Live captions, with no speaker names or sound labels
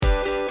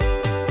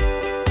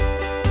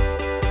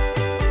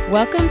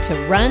Welcome to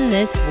Run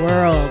This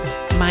World.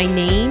 My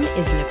name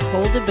is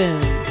Nicole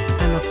DeBoom.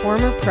 I'm a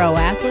former pro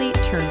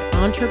athlete turned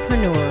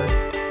entrepreneur.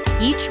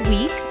 Each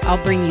week,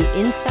 I'll bring you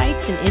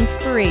insights and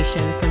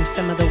inspiration from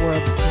some of the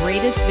world's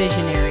greatest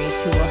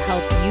visionaries who will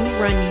help you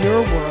run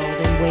your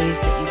world in ways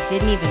that you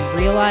didn't even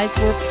realize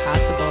were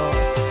possible.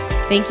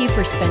 Thank you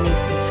for spending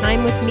some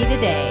time with me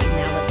today.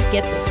 Now let's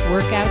get this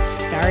workout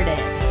started.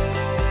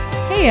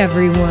 Hey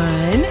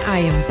everyone, I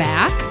am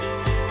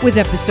back with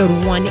episode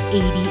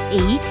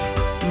 188.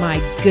 My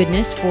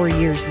goodness, 4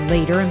 years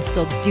later, I'm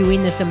still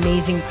doing this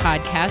amazing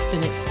podcast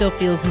and it still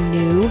feels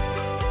new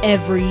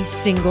every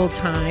single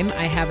time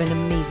I have an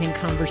amazing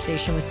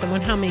conversation with someone.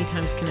 How many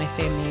times can I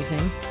say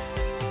amazing?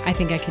 I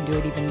think I can do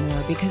it even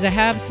more because I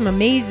have some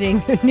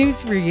amazing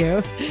news for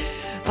you.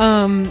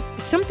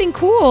 Something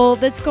cool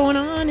that's going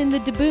on in the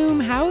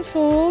DeBoom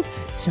household.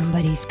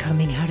 Somebody's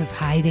coming out of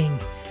hiding.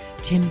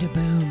 Tim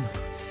DeBoom.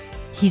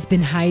 He's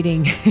been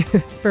hiding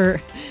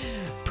for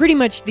pretty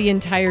much the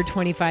entire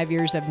 25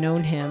 years I've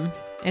known him.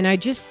 And I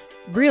just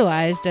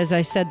realized as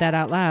I said that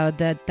out loud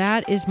that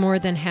that is more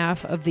than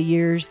half of the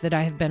years that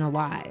I have been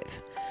alive.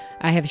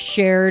 I have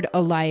shared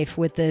a life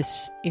with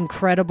this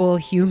incredible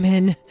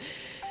human.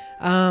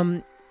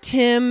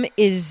 Tim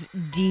is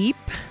deep.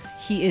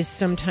 He is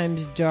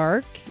sometimes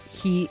dark.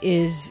 He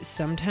is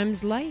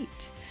sometimes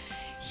light.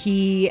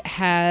 He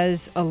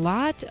has a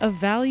lot of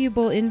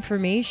valuable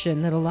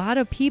information that a lot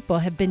of people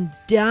have been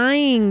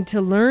dying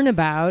to learn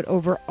about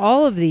over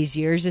all of these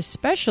years,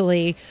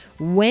 especially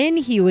when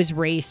he was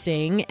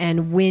racing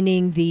and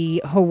winning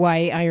the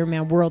Hawaii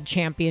Ironman World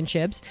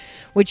Championships,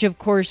 which, of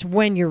course,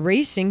 when you're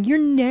racing, you're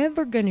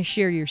never going to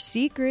share your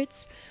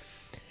secrets.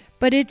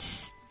 But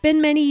it's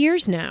been many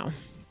years now.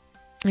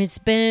 It's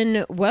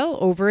been well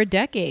over a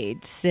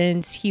decade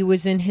since he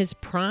was in his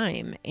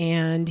prime,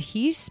 and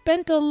he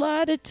spent a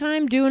lot of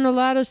time doing a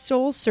lot of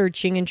soul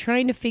searching and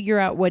trying to figure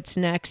out what's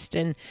next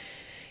and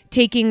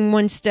taking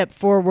one step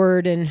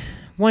forward and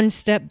one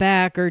step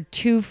back or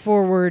two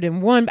forward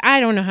and one,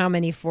 I don't know how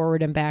many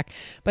forward and back.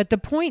 But the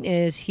point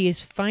is he has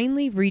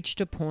finally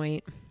reached a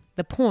point.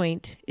 The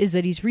point is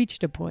that he's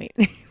reached a point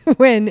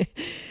when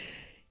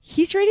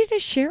he's ready to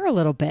share a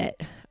little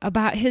bit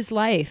about his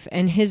life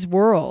and his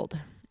world.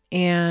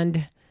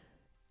 And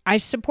I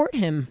support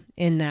him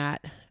in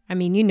that. I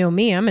mean, you know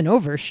me, I'm an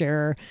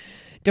oversharer.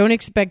 Don't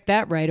expect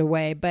that right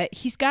away. But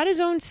he's got his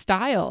own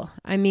style.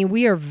 I mean,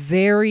 we are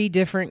very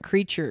different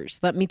creatures.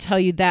 Let me tell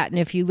you that. And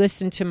if you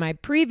listen to my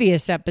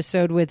previous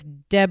episode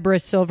with Deborah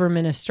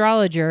Silverman,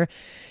 astrologer,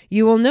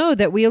 you will know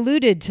that we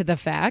alluded to the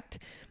fact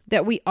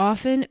that we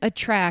often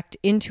attract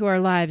into our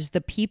lives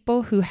the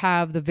people who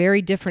have the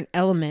very different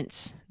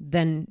elements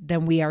than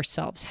we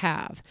ourselves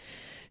have.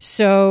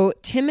 So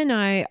Tim and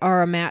I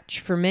are a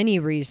match for many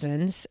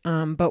reasons,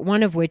 but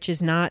one of which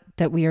is not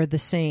that we are the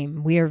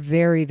same. We are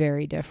very,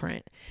 very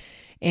different.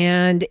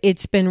 And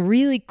it's been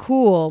really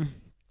cool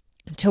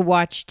to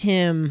watch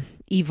Tim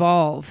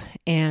evolve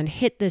and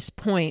hit this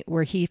point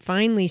where he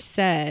finally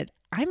said,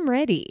 I'm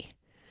ready.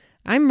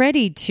 I'm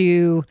ready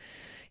to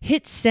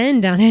hit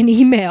send on an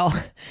email.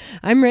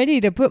 I'm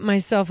ready to put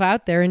myself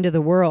out there into the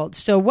world.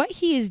 So what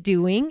he is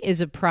doing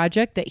is a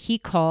project that he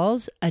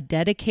calls A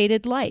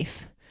Dedicated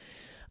Life.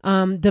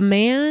 The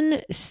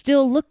man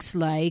still looks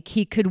like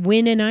he could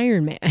win an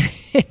Ironman.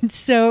 And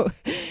so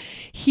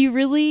he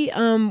really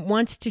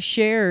wants to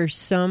share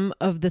some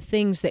of the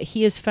things that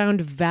he has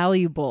found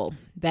valuable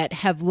that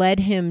have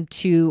led him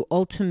to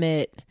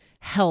ultimate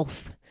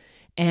health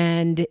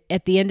and,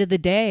 at the end of the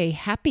day,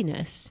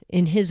 happiness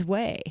in his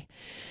way.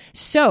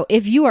 So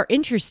if you are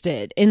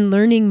interested in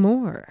learning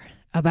more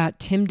about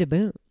Tim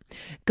DeBoom,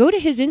 go to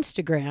his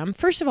Instagram.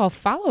 First of all,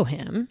 follow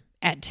him.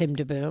 At Tim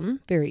DeBoom.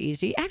 Very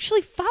easy.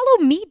 Actually, follow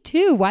me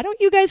too. Why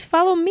don't you guys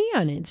follow me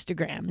on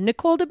Instagram?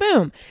 Nicole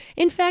DeBoom.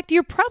 In fact,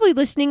 you're probably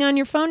listening on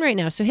your phone right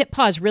now. So hit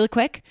pause really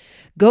quick.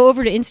 Go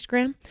over to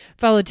Instagram.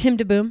 Follow Tim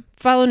DeBoom.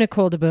 Follow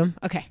Nicole DeBoom.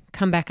 Okay,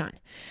 come back on.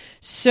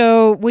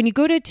 So when you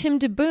go to Tim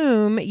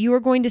DeBoom, you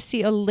are going to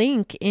see a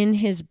link in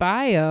his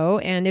bio.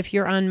 And if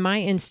you're on my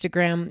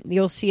Instagram,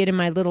 you'll see it in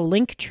my little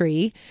link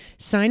tree.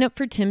 Sign up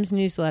for Tim's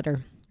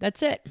newsletter.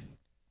 That's it.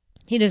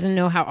 He doesn't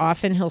know how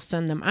often he'll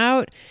send them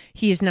out.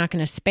 He is not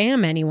going to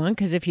spam anyone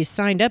because if you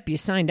signed up, you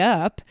signed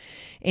up.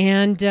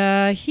 And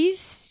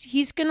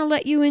he's going to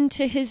let you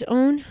into his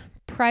own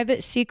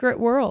private secret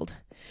world,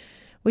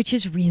 which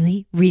is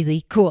really,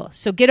 really cool.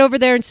 So get over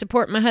there and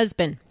support my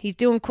husband. He's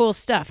doing cool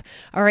stuff.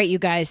 All right, you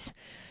guys.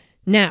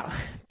 Now,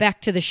 back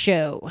to the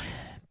show.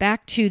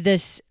 Back to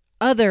this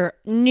other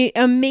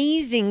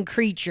amazing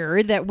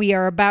creature that we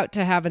are about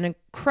to have an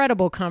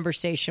incredible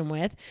conversation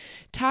with,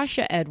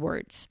 Tasha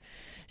Edwards.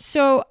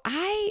 So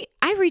I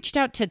reached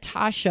out to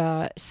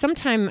Tasha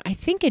sometime, I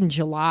think in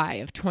July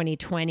of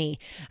 2020.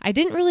 I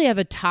didn't really have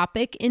a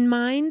topic in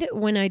mind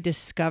when I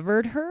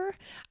discovered her.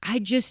 I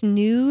just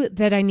knew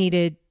that I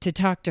needed to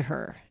talk to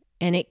her.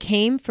 And it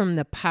came from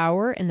the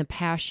power and the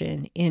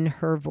passion in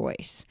her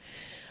voice.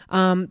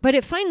 But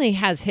it finally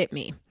has hit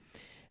me.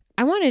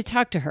 I wanted to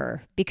talk to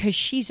her because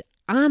she's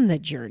on the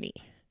journey.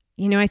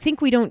 I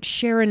think we don't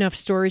share enough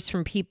stories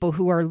from people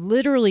who are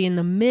literally in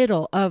the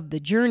middle of the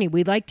journey.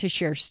 We like to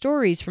share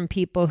stories from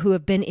people who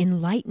have been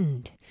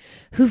enlightened,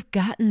 who've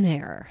gotten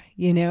there,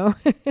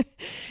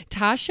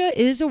 Tasha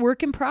is a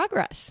work in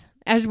progress,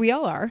 as we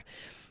all are.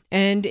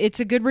 And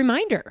it's a good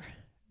reminder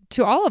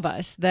to all of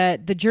us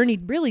that the journey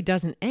really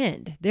doesn't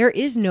end. There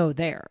is no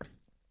there.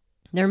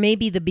 There may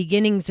be the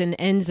beginnings and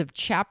ends of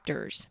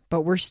chapters,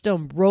 but we're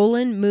still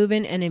rolling,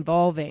 moving, and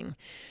evolving.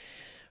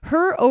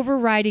 Her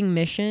overriding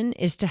mission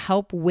is to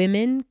help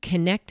women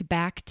connect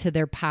back to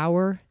their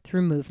power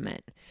through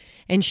movement.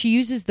 And she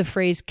uses the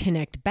phrase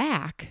connect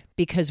back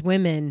because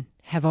women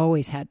have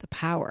always had the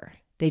power.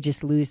 They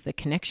just lose the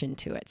connection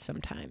to it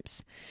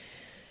sometimes.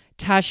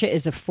 Tasha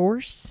is a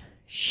force.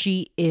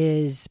 She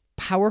is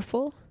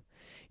powerful.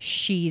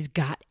 She's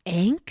got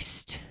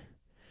angst.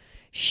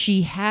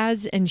 She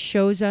has and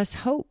shows us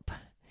hope.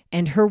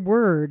 And her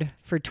word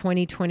for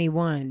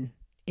 2021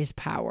 is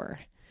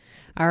power.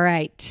 All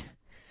right.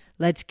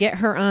 Let's get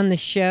her on the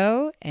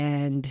show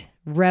and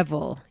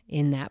revel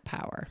in that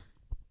power.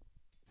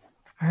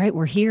 All right,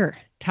 we're here.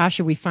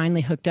 Tasha, we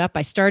finally hooked up.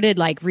 I started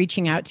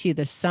reaching out to you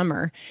this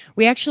summer.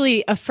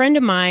 A friend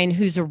of mine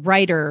who's a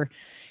writer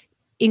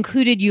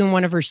included you in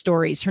one of her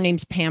stories. Her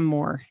name's Pam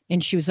Moore.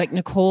 And she was like,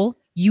 Nicole,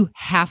 you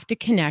have to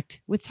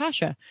connect with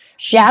Tasha.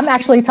 I'm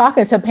actually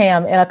talking to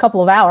Pam in a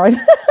couple of hours.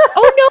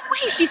 Oh, no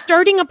way. She's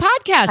starting a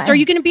podcast. Are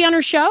you going to be on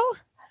her show?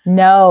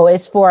 No,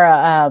 it's for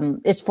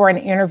an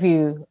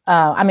interview.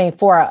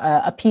 For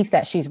a piece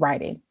that she's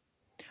writing.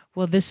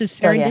 Well, this is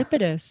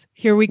serendipitous.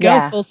 Here we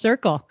go, full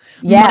circle.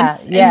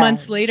 Months and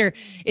months later.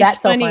 That's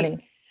funny. So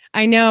funny.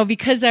 I know,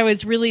 because I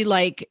was really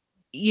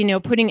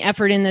putting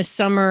effort in this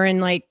summer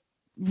and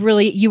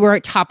really you were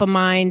at top of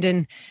mind.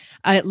 And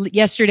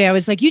yesterday I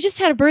was like, you just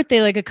had a birthday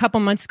a couple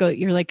months ago.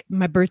 You're like,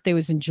 my birthday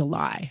was in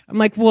July. I'm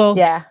like, well,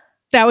 yeah,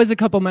 that was a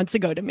couple months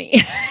ago to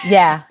me.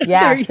 Yeah.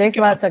 So 6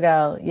 months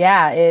ago.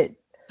 Yeah.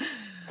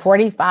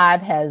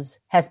 45 has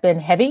been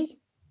heavy,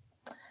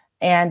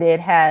 and it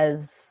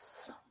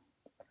has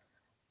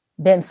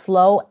been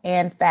slow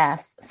and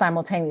fast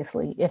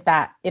simultaneously, if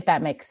that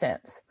makes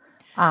sense.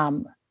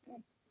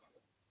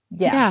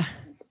 Yeah.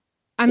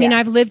 I mean,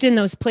 I've lived in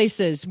those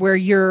places where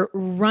you're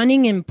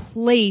running in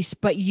place,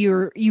 but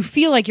you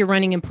feel like you're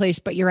running in place,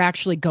 but you're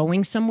actually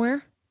going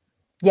somewhere.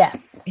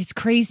 Yes. It's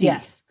crazy.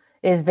 Yes.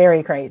 It's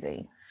very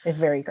crazy. It's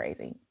very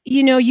crazy.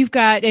 You've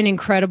got an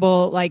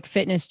incredible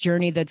fitness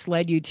journey that's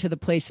led you to the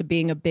place of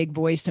being a big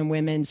voice in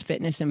women's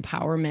fitness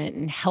empowerment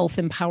and health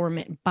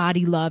empowerment,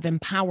 body love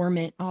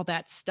empowerment, all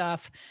that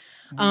stuff.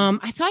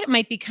 Mm-hmm. I thought it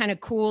might be kind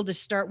of cool to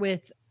start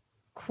with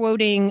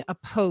quoting a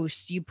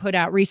post you put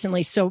out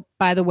recently. So,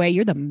 by the way,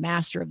 you're the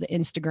master of the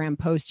Instagram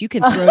post. You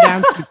can throw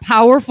down some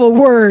powerful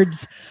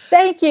words.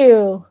 Thank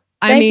you.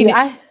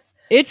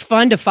 It's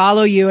fun to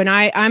follow you. And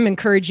I'm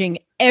encouraging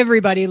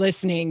everybody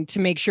listening to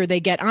make sure they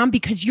get on,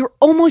 because you're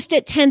almost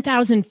at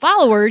 10,000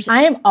 followers.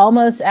 I am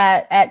almost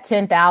at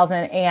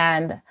 10,000.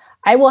 And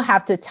I will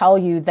have to tell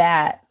you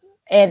that,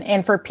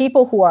 and for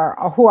people who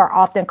are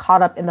often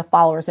caught up in the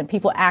followers, and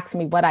people ask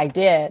me what I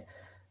did,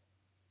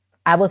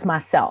 I was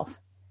myself.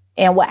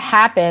 And what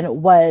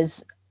happened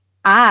was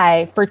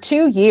for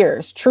 2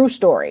 years, true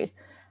story,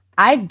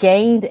 I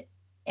gained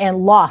and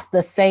lost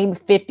the same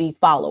 50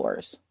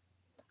 followers.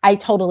 I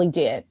totally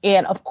did.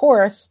 And of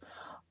course,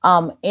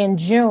 in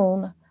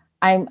June,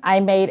 I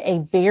made a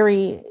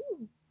very,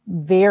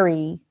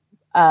 very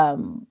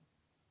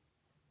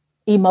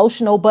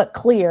emotional but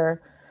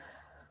clear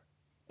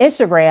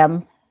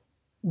Instagram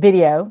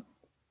video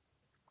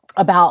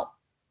about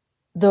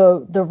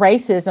the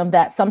racism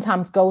that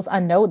sometimes goes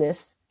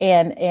unnoticed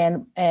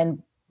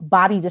and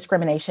body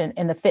discrimination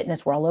in the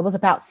fitness world. It was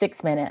about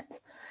 6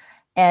 minutes.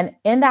 And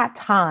in that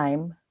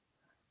time,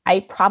 I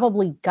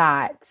probably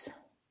got,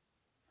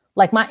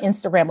 my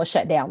Instagram was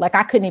shut down.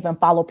 I couldn't even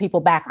follow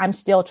people back. I'm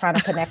still trying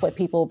to connect with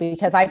people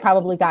because I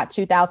probably got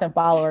 2,000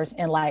 followers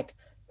in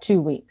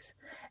 2 weeks.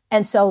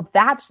 And so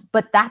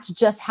that's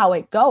just how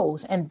it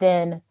goes. And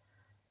then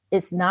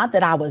it's not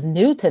that I was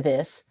new to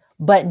this,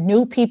 but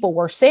new people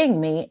were seeing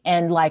me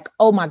and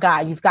oh my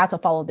God, you've got to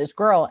follow this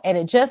girl. And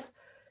it just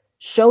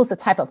shows the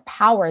type of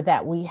power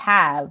that we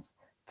have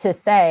to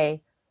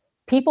say,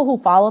 people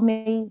who follow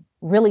me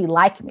really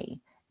like me.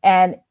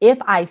 And if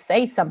I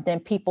say something,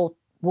 people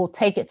will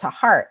take it to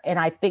heart. And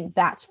I think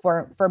that's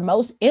for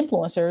most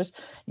influencers,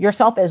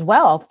 yourself as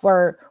well,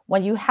 for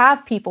when you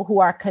have people who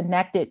are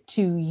connected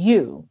to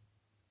you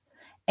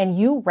and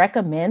you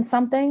recommend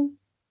something,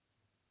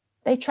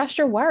 they trust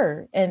your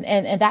word.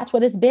 And that's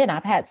what it's been.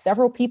 I've had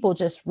several people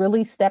just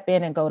really step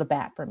in and go to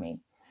bat for me.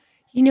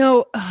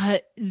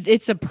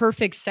 It's a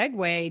perfect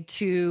segue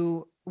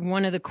to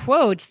one of the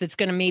quotes that's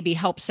going to maybe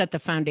help set the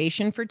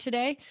foundation for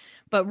today.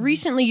 But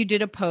recently you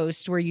did a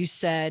post where you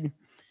said,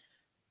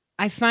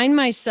 I find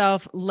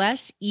myself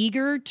less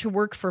eager to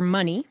work for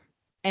money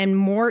and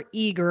more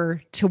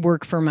eager to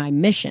work for my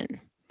mission.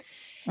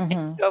 Mm-hmm.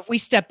 And so if we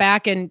step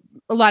back, and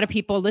a lot of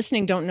people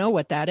listening don't know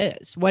what that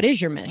is. What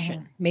is your mission?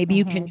 Mm-hmm. Maybe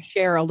you can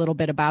share a little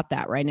bit about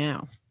that right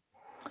now.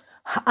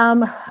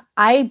 Um,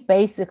 I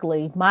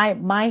basically,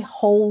 my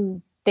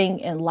whole thing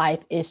in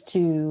life is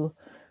to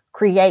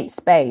create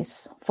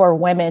space for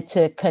women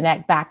to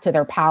connect back to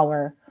their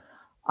power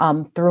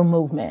through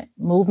movement.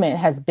 Movement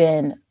has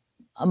been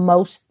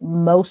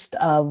most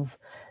of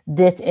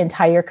this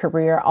entire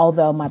career.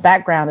 Although my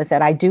background is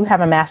that I do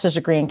have a master's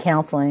degree in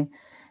counseling,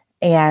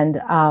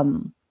 and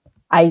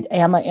I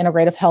am an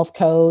integrative health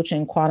coach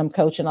and quantum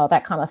coach and all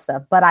that kind of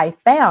stuff. But I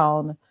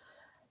found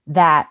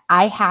that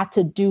I had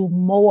to do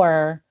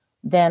more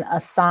than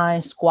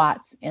assign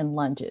squats and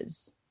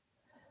lunges.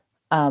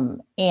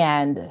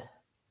 And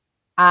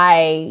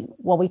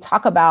when we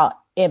talk about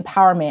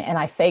empowerment, and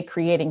I say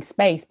creating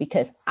space,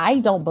 because I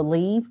don't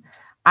believe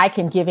I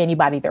can give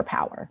anybody their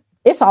power.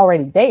 It's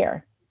already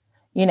there.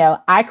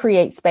 I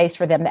create space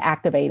for them to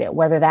activate it,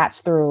 whether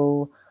that's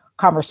through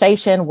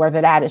conversation,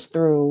 whether that is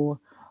through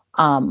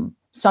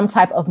some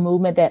type of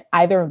movement that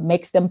either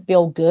makes them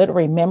feel good,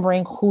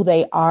 remembering who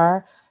they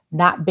are,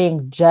 not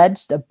being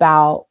judged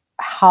about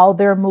how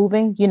they're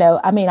moving.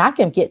 I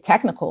can get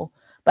technical,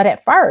 but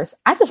at first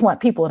I just want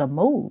people to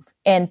move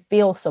and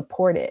feel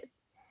supported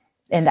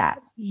in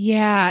that.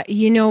 Yeah.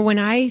 When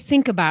I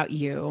think about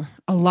you,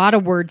 a lot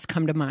of words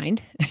come to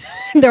mind.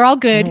 They're all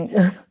good.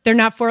 Mm-hmm. They're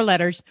not 4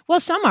 letters. Well,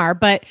 some are,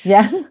 but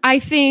yeah. I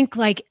think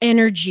like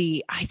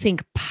energy, I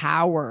think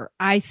power,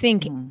 I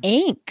think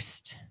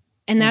angst.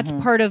 And that's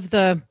part of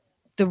the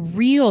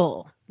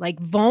real, like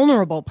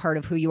vulnerable part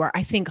of who you are.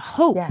 I think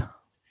hope. Yeah.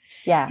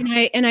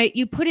 Yeah. And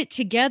you put it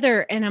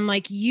together and I'm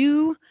like,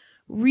 you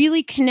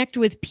really connect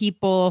with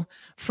people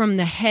from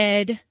the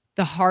head,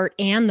 the heart,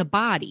 and the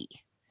body.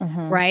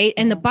 Right.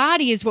 And the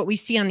body is what we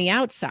see on the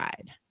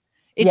outside.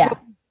 It's what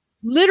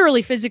we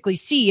literally physically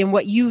see, and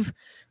what you've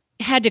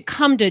had to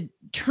come to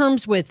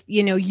terms with,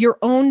 your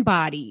own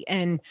body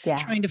and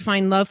trying to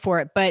find love for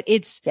it. But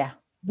it's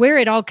where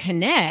it all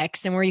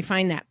connects and where you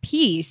find that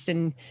peace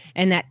and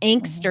that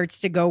angst starts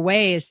to go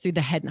away is through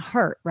the head and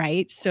heart.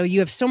 Right. So you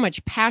have so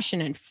much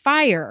passion and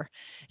fire.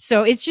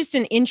 So it's just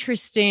an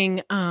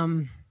interesting,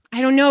 I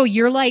don't know.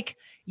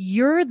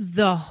 You're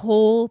the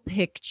whole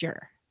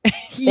picture.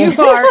 You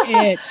are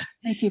it.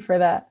 Thank you for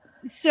that.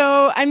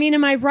 So,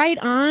 am I right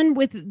on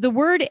with the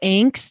word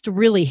angst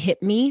really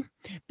hit me,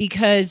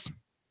 because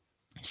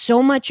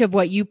so much of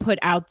what you put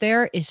out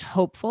there is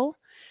hopeful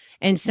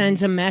and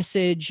sends a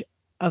message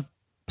of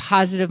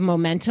positive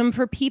momentum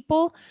for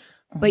people,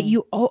 but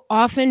you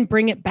often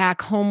bring it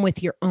back home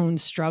with your own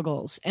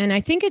struggles. And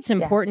I think it's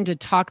important to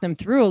talk them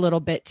through a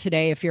little bit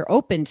today, if you're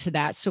open to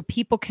that, so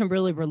people can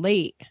really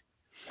relate.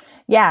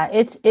 Yeah,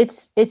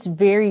 it's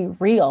very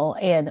real.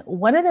 And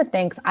one of the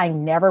things I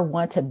never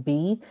want to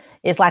be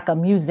is like a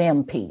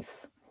museum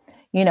piece,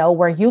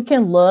 where you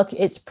can look,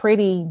 it's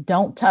pretty,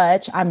 don't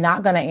touch. I'm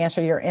not going to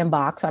answer your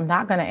inbox. I'm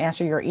not going to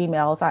answer your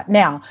emails.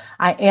 Now,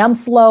 I am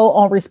slow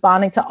on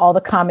responding to all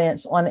the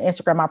comments on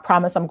Instagram. I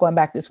promise I'm going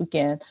back this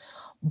weekend.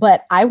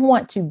 But I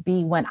want to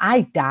be, when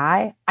I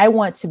die, I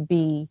want to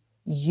be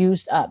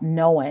used up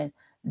knowing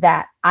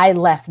that I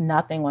left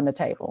nothing on the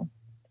table.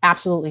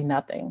 Absolutely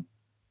nothing.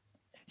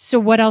 So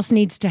what else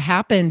needs to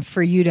happen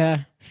for you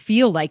to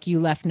feel like you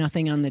left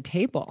nothing on the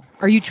table?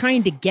 Are you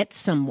trying to get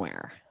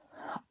somewhere?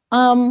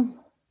 I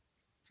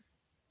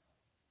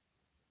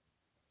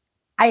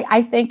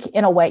think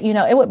in a way,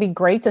 it would be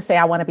great to say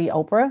I want to be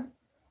Oprah,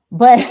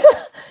 but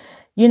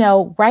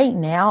right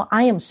now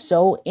I am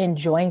so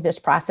enjoying this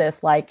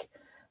process. Like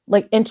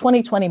in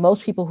 2020,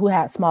 most people who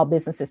had small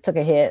businesses took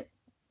a hit.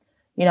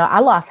 I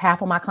lost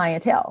half of my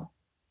clientele.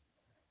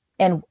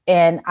 And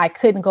I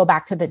couldn't go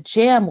back to the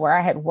gym where I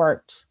had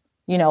worked,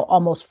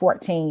 almost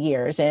 14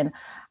 years, and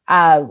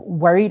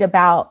worried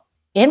about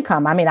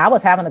income. I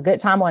was having a good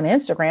time on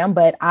Instagram,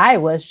 but I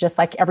was just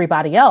like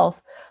everybody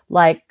else,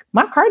 like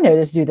my car note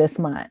is due this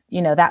month,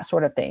 that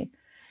sort of thing.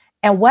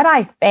 And what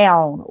I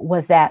found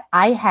was that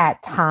I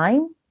had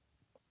time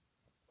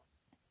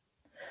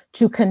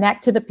to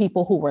connect to the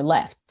people who were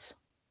left,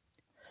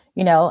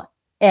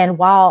 And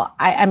while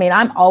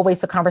I'm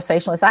always a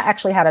conversationalist, I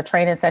actually had a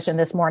training session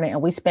this morning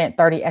and we spent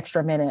 30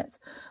 extra minutes,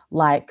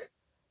 like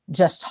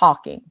just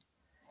talking.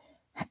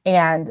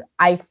 And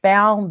I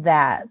found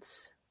that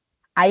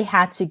I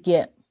had to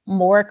get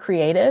more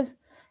creative.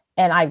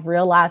 And I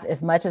realized,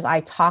 as much as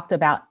I talked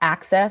about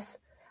access,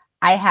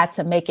 I had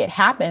to make it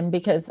happen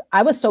because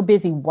I was so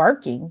busy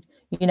working.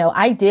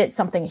 I did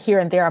something here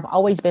and there. I've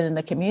always been in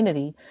the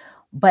community,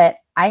 but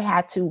I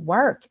had to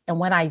work. And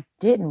when I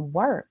didn't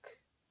work,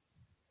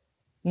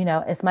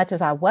 as much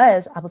as I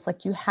was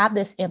like, you have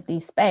this empty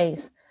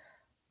space.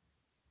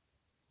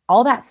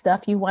 All that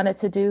stuff you wanted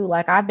to do,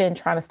 like I've been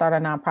trying to start a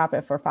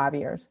nonprofit for 5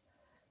 years.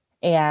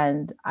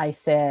 And I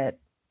said,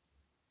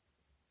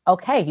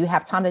 okay, you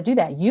have time to do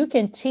that. You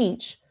can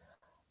teach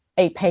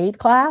a paid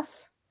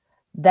class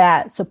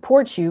that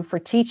supports you for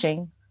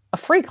teaching a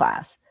free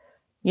class,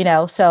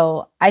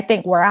 So I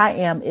think where I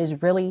am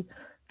is really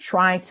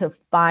trying to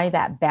find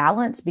that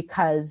balance,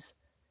 because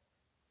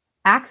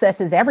access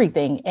is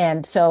everything.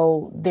 And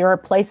so there are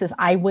places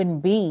I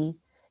wouldn't be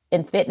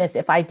in fitness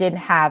if I didn't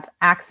have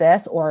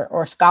access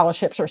or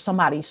scholarships, or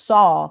somebody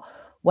saw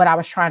what I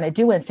was trying to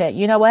do and said,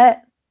 you know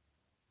what?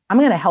 I'm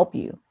going to help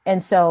you.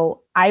 And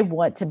so I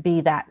want to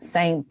be that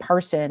same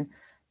person,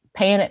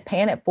 paying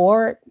it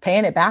forward,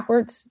 paying it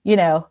backwards,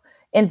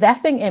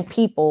 investing in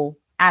people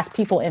as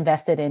people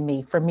invested in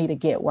me for me to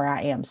get where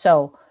I am.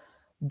 So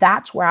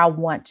that's where I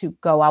want to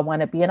go. I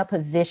want to be in a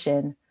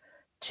position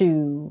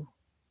to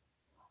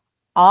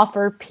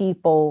offer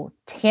people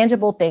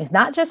tangible things,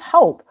 not just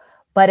hope.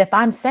 But if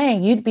I'm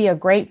saying you'd be a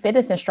great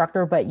fitness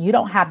instructor, but you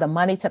don't have the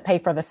money to pay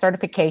for the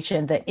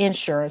certification, the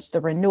insurance,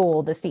 the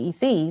renewal, the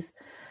CECs,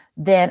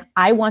 then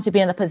I want to be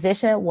in a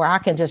position where I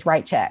can just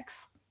write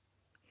checks.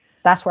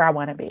 That's where I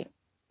want to be.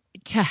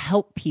 To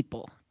help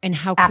people. And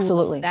how cool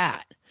Absolutely. is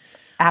that?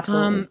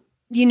 Absolutely.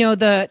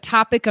 The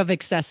topic of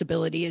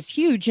accessibility is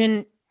huge.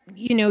 And,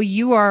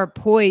 you are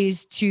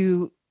poised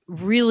to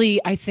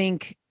really, I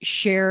think,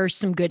 share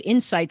some good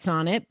insights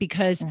on it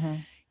because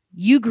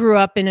you grew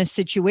up in a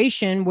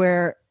situation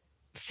where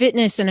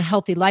fitness and a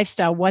healthy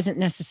lifestyle wasn't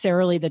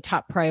necessarily the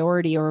top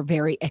priority or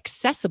very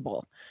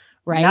accessible,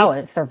 right? No,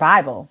 it's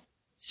survival.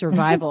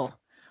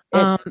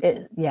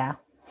 Yeah.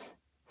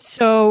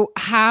 So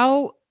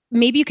how,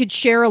 maybe you could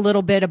share a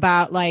little bit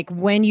about like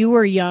when you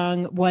were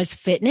young, was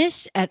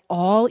fitness at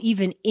all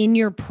even in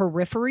your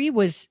periphery?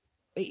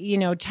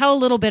 Tell a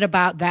little bit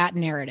about that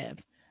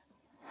narrative.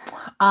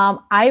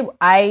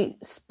 I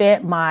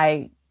spent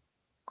my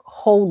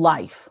whole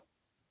life,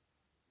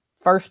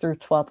 1st through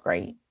 12th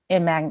grade,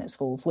 in magnet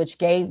schools, which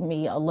gave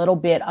me a little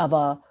bit of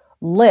a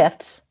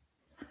lift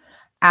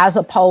as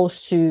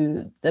opposed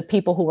to the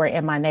people who were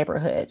in my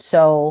neighborhood.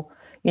 So,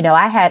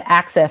 I had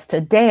access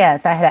to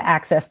dance. I had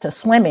access to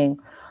swimming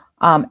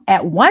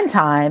at one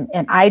time.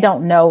 And I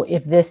don't know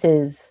if this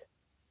is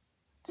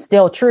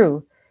still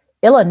true.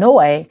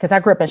 Illinois, because I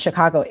grew up in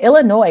Chicago,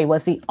 Illinois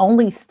was the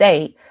only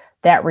state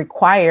that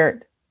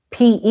required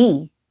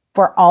PE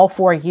for all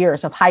 4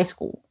 years of high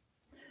school.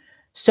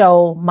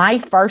 So my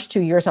first 2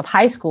 years of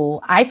high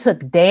school, I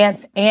took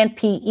dance and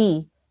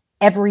PE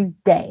every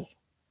day,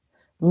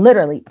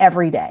 literally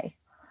every day.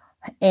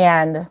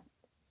 And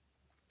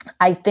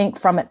I think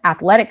from an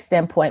athletic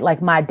standpoint,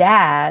 like my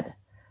dad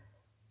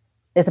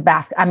is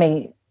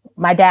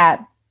my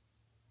dad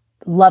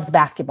loves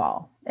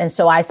basketball. And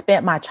so I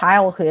spent my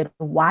childhood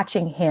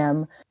watching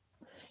him,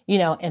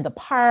 in the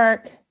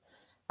park,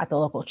 at the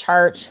local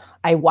church.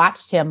 I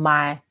watched him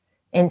my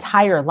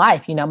entire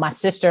life. My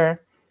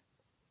sister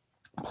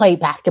played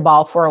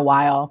basketball for a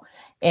while.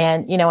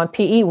 And, in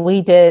PE,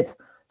 we did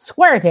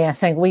square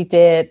dancing. We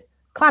did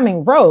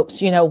climbing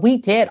ropes. We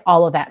did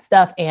all of that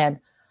stuff. And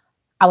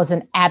I was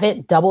an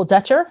avid double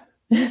dutcher.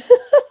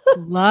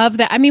 Love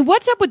that.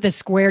 What's up with the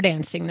square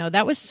dancing though?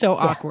 That was so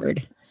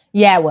awkward.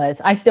 Yeah, it was.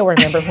 I still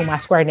remember who my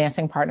square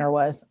dancing partner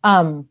was.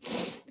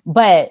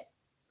 But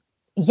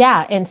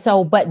yeah. And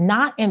so, but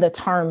not in the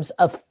terms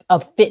of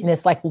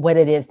fitness, like what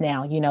it is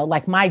now,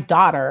 like my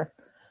daughter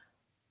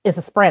is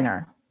a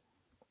sprinter.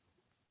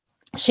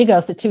 She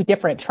goes to 2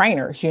 different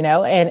trainers,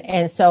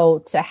 and so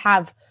to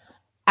have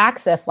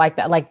access like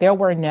that, like there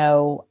were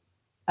no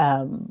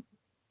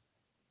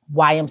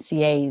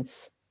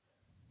YMCAs.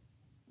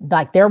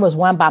 Like there was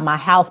one by my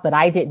house, but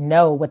I didn't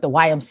know what the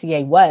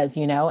YMCA was,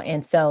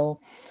 and so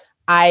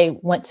I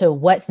went to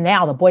what's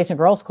now the Boys and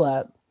Girls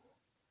Club.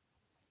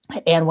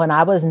 And when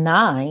I was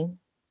 9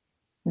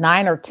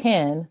 or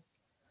 10,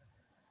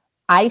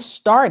 I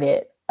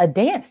started a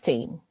dance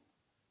team.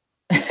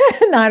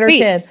 9 or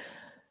 10.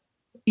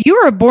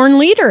 You were a born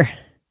leader.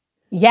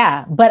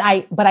 Yeah, but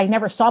I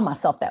never saw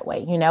myself that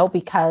way,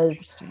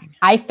 because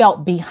I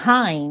felt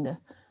behind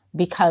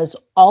because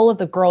all of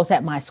the girls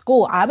at my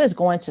school, I was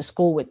going to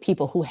school with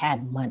people who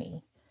had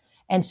money.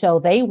 And so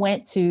they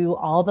went to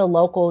all the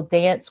local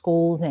dance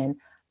schools and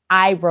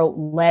I wrote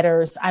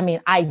letters.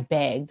 I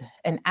begged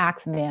and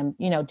asked them,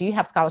 do you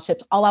have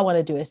scholarships? All I want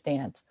to do is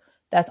dance.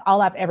 That's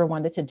all I've ever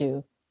wanted to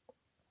do.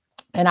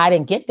 And I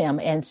didn't get them.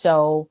 And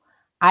so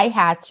I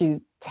had to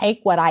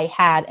take what I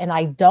had. And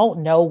I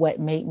don't know what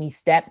made me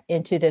step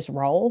into this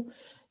role.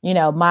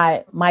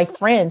 My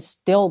friends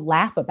still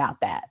laugh about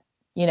that.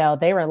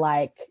 They were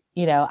like,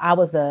 I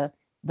was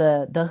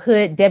the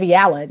hood Debbie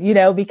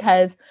Allen,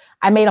 because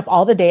I made up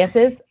all the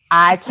dances.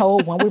 I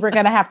told when we were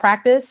going to have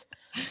practice,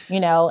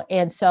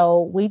 and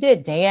so we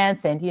did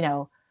dance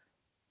and,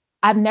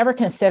 I've never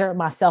considered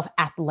myself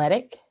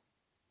athletic.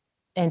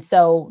 And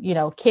so,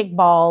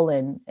 kickball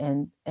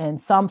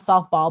and some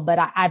softball,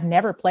 but I've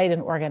never played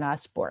an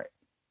organized sport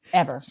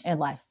ever in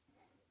life.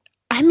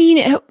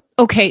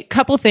 Okay.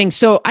 Couple things.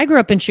 So I grew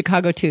up in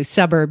Chicago too,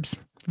 suburbs.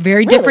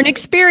 Very different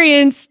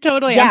experience.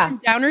 Totally. Yeah. I'm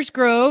from Downers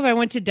Grove. I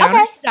went to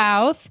Downers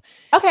South.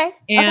 Okay.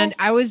 And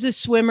I was a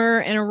swimmer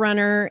and a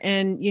runner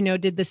and,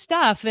 did the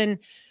stuff. And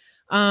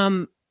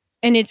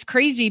it's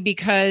crazy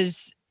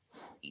because,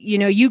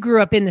 you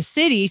grew up in the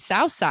city,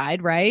 South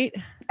Side, right?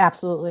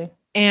 Absolutely.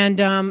 And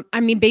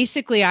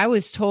basically I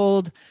was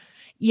told,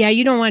 yeah,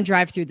 you don't want to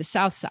drive through the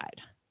South Side.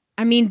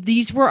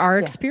 These were our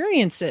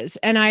experiences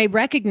and I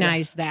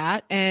recognized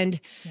that.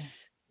 And,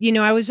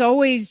 I was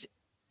always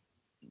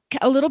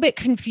a little bit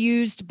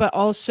confused, but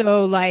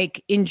also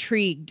like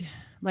intrigued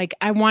Like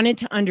I wanted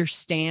to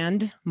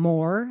understand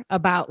more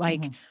about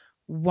like Mhm.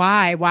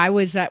 why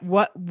was that?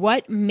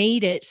 What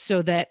made it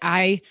so that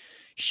I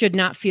should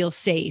not feel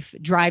safe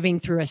driving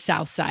through a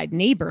South Side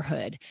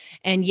neighborhood?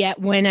 And yet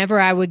whenever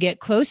I would get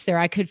close there,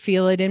 I could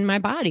feel it in my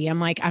body. I'm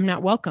like, I'm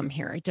not welcome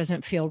here. It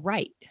doesn't feel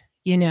right.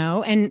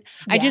 And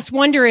I Yeah. just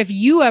wonder if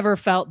you ever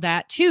felt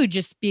that too,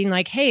 just being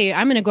like, hey,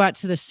 I'm going to go out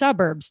to the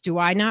suburbs. Do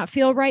I not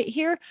feel right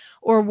here?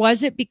 Or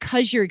was it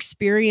because your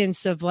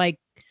experience of like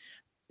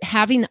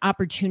having the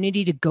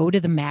opportunity to go to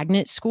the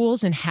magnet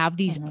schools and have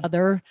these Mhm.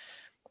 other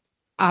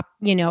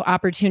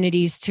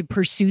opportunities to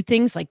pursue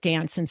things like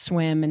dance and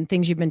swim and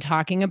things you've been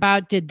talking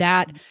about, did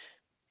that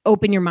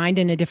open your mind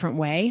in a different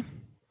way?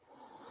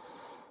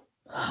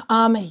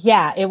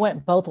 Yeah, it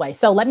went both ways.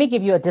 So let me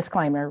give you a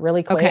disclaimer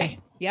really quick. Okay.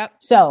 Yep.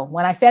 So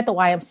when I said the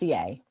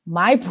YMCA,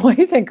 my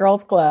Boys and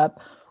Girls Club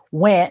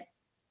went.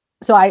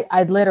 So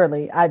I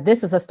literally,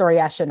 this is a story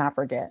I should not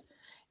forget.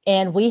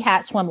 And we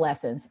had swim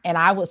lessons, and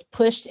I was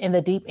pushed in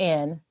the deep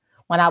end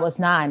when I was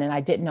 9, and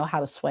I didn't know how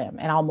to swim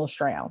and almost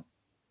drowned.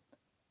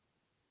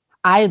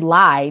 I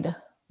lied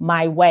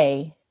my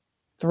way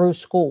through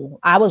school.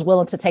 I was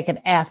willing to take an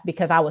F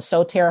because I was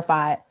so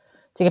terrified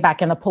to get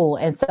back in the pool.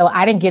 And so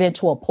I didn't get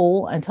into a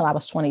pool until I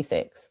was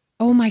 26.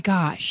 Oh my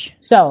gosh.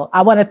 So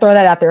I want to throw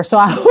that out there. So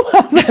I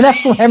wasn't a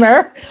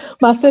swimmer.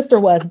 My sister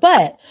was.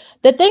 But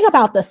the thing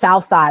about the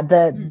South Side,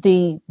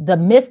 the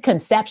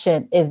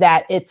misconception is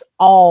that it's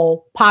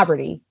all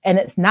poverty, and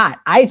it's not.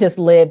 I just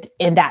lived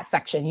in that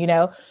section.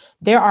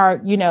 There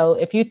are,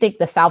 if you think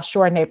the South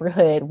Shore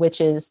neighborhood,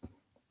 which is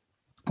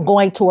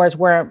going towards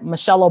where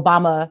Michelle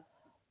Obama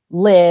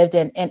lived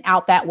and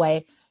out that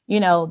way,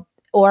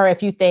 or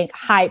if you think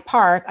Hyde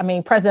Park, I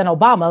mean, President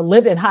Obama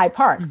lived in Hyde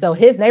Park. Mm-hmm. So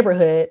his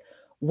neighborhood,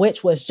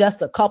 which was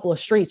just a couple of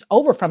streets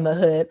over from the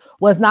hood,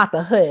 was not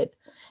the hood.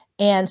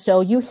 And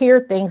so you hear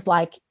things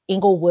like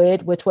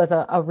Inglewood, which was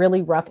a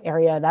really rough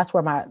area. That's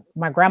where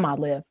my grandma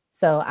lived.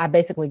 So I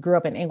basically grew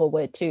up in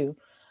Inglewood too.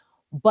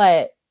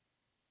 But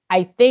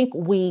I think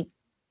we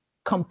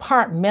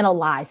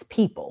compartmentalize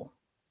people,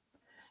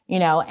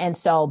 and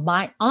so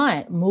my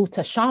aunt moved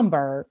to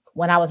Schaumburg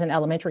when I was in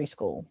elementary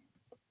school.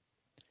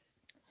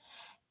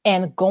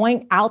 And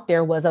going out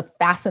there was a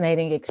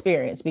fascinating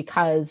experience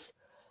because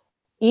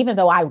even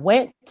though I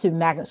went to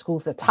magnet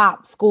schools, the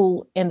top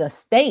school in the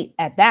state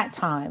at that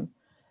time,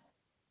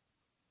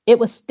 it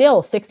was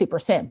still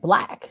 60%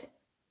 Black,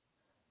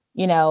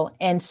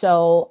 and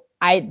so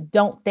I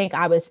don't think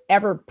I was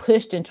ever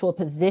pushed into a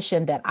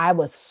position that I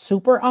was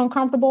super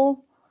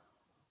uncomfortable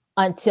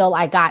until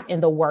I got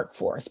in the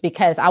workforce,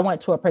 because I went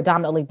to a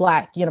predominantly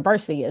Black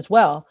university as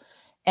well.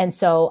 And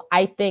so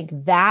I think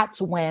that's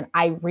when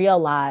I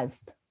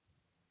realized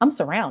I'm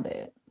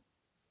surrounded.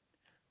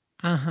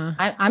 Uh-huh.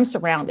 I'm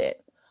surrounded.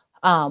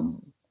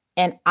 And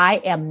I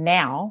am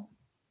now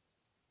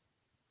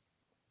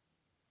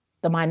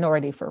the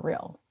minority for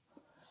real.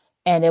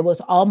 And it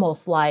was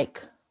almost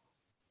like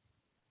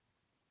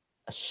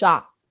a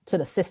shock to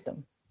the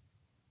system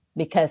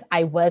because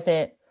I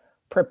wasn't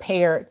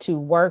prepared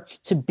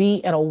to be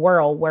in a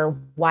world where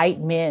white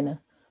men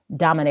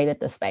dominated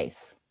the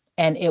space.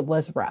 And it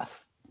was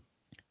rough.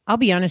 I'll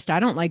be honest, I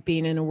don't like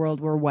being in a world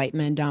where white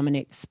men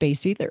dominate the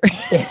space either.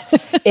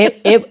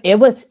 It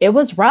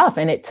was rough,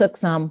 and it took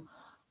some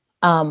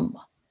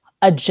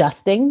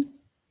adjusting.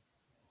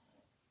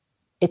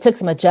 It took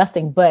some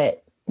adjusting,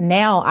 but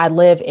now I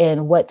live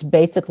in what's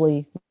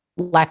basically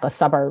like a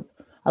suburb.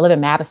 I live in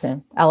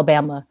Madison,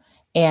 Alabama,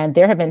 and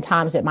there have been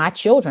times that my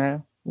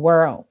children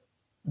were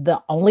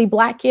the only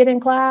Black kid in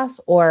class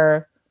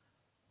or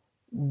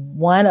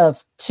one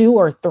of 2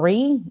 or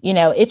 3.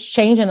 It's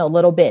changing a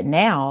little bit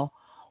now,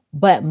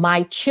 but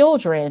my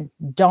children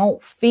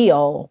don't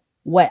feel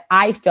what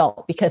I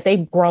felt because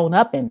they've grown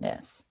up in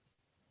this,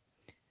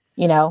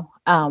 Yeah.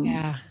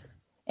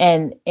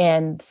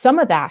 And some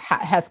of that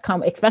has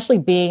come, especially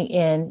being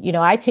in,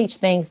 I teach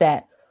things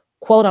that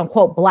quote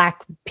unquote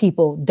Black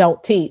people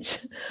don't teach,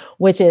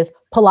 which is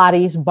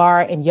Pilates, bar,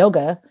 and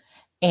yoga.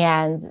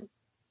 And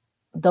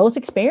those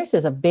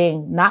experiences of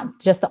being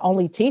not just the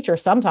only teacher.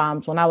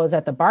 Sometimes when I was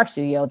at the bar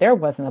studio, there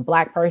wasn't a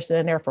Black person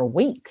in there for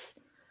weeks,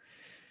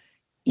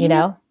 you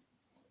know?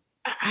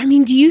 I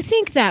mean, do you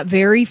think that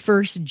very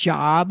first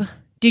job,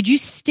 did you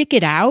stick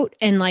it out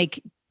and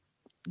like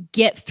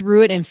get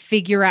through it and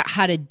figure out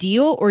how to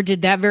deal? Or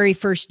did that very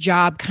first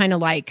job kind of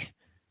like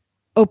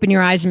open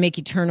your eyes and make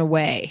you turn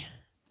away?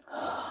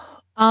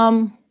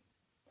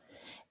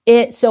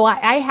 So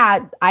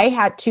I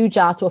had 2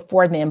 jobs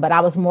before then, but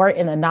I was more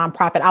in a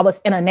nonprofit. I was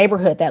in a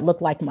neighborhood that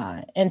looked like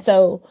mine. And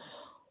so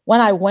when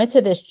I went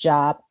to this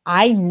job,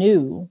 I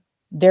knew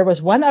there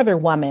was one other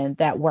woman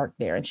that worked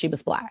there, and she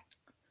was Black,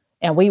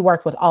 and we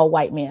worked with all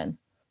white men.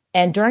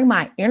 And during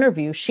my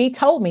interview, she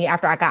told me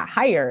after I got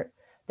hired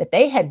that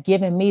they had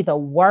given me the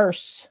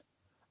worst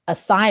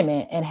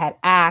assignment and had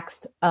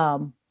asked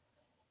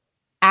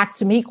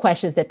me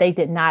questions that they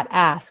did not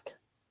ask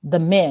the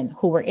men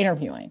who were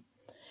interviewing.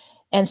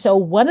 And so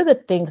one of the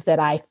things that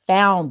I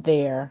found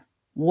there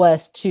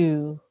was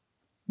to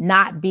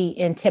not be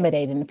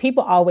intimidating. And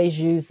people always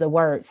use the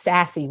word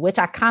sassy, which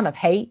I kind of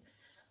hate,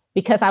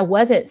 because I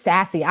wasn't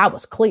sassy. I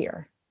was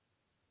clear.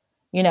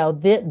 You know,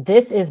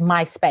 this is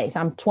my space.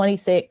 I'm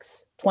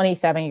 26,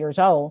 27 years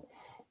old.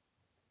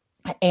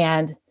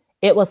 And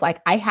it was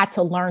like, I had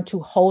to learn to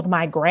hold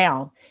my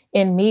ground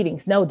in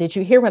meetings. No, did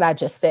you hear what I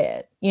just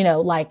said? You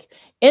know, like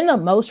in the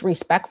most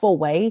respectful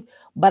way.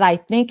 But I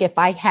think if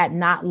I had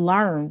not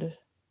learned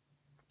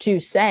to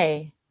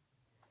say,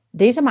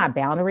 these are my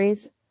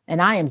boundaries,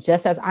 and I am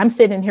just as I'm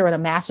sitting here with a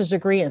master's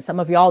degree, and some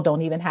of y'all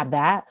don't even have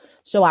that.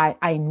 So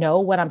I know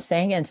what I'm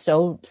saying. And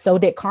so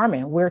did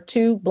Carmen. We're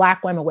two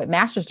Black women with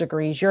master's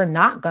degrees. You're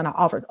not going to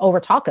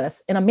overtalk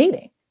us in a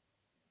meeting.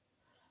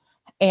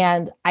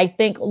 And I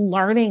think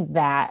learning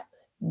that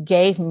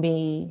gave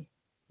me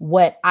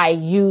what I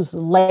use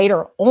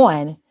later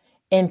on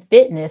in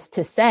fitness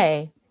to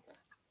say,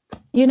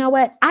 you know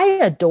what? I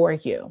adore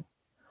you,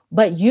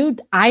 but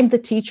I'm the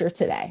teacher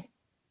today.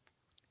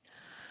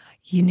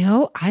 You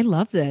know, I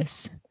love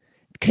this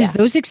because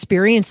those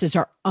experiences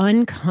are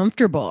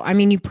uncomfortable. I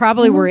mean, you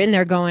probably were in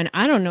there going,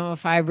 I don't know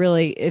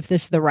if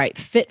this is the right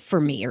fit for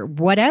me or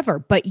whatever,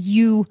 but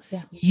you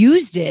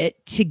used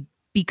it to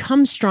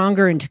become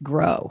stronger and to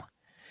grow.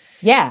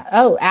 Yeah.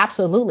 Oh,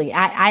 absolutely.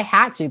 I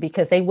had to,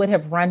 because they would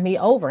have run me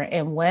over.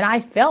 And when I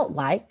felt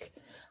like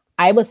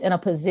I was in a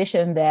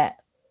position that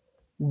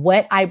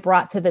what I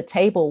brought to the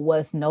table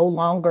was no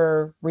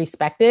longer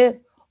respected,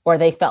 or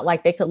they felt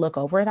like they could look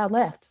over it, I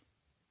left.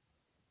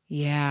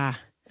 Yeah.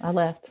 I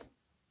left.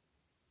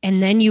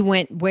 And then you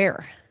went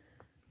where?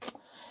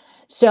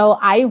 So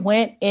I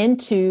went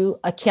into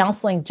a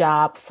counseling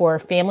job for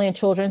Family and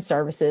Children's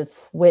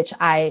Services, which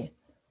I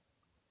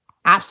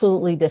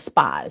absolutely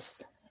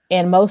despised.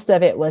 And most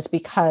of it was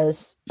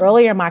because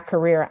earlier in my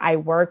career, I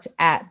worked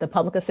at the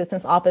public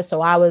assistance office.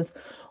 So I was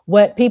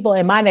what people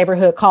in my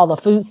neighborhood call a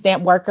food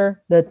stamp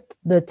worker.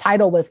 The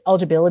title was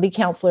eligibility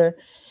counselor.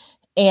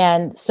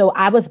 And so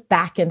I was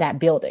back in that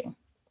building.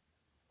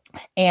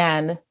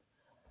 And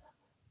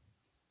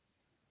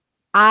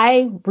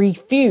I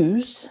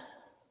refused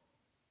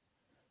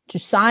to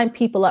sign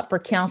people up for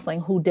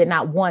counseling who did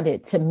not want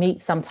it to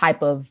meet some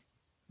type of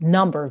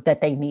number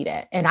that they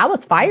needed. And I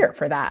was fired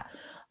for that.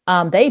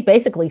 They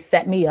basically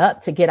set me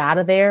up to get out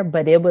of there,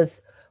 but it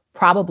was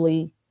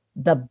probably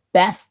the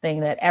best thing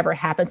that ever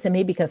happened to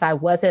me, because I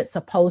wasn't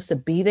supposed to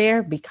be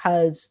there,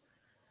 because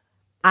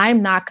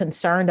I'm not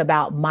concerned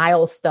about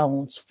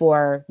milestones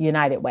for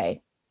United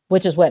Way,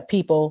 which is what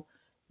people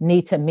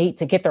need to meet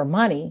to get their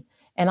money.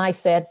 And I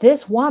said,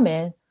 this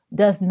woman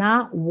does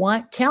not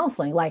want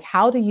counseling. Like,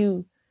 how do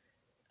you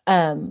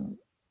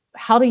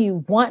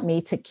want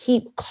me to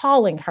keep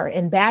calling her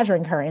and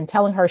badgering her and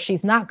telling her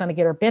she's not going to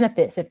get her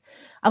benefits? If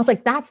I was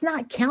like, that's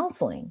not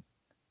counseling.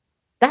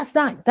 That's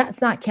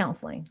not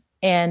counseling.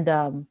 And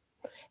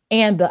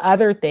the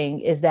other thing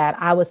is that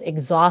I was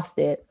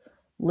exhausted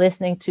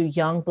listening to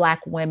young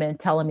Black women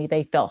telling me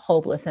they felt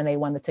hopeless and they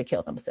wanted to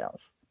kill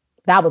themselves.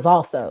 That was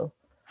also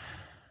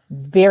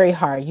very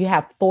hard. You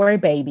have 4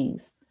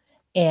 babies,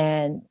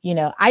 and, you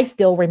know, I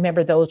still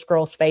remember those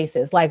girls'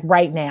 faces like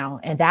right now.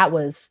 And that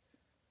was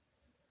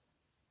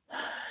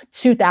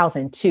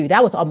 2002.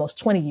 That was almost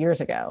 20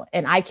 years ago.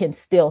 And I can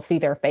still see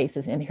their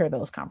faces and hear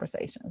those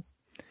conversations.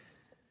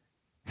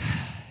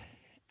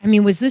 I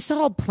mean, was this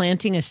all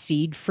planting a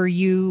seed for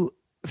you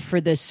for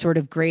this sort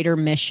of greater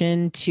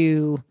mission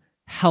to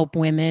help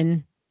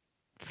women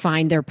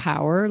find their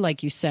power,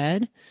 like you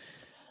said?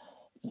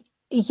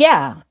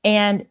 Yeah.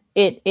 And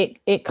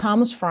it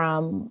comes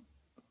from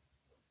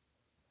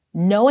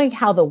knowing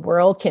how the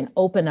world can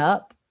open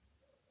up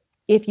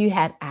if you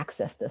had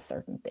access to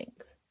certain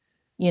things,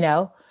 you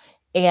know,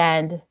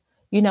 and,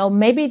 you know,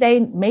 maybe they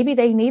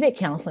needed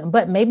counseling,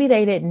 but maybe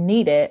they didn't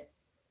need it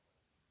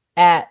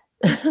at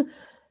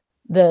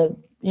the,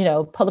 you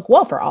know, public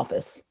welfare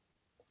office,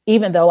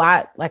 even though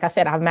like I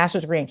said, I have a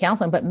master's degree in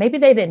counseling, but maybe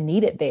they didn't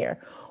need it there.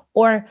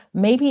 Or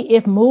maybe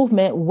if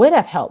movement would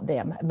have helped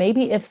them,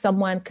 maybe if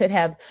someone could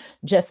have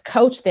just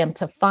coached them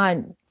to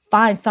find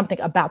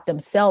something about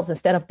themselves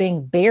instead of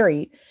being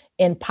buried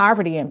in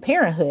poverty and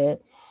parenthood,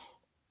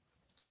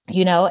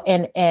 you know,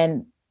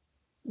 and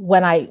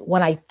when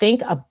I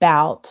think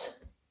about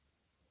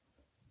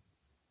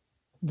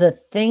the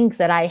things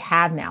that I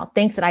have now,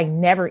 things that I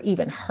never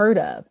even heard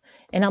of,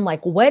 and I'm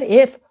like, what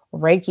if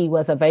Reiki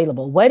was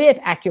available? What if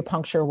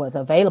acupuncture was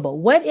available?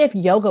 What if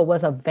yoga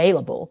was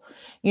available?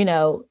 You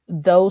know,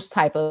 those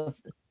type of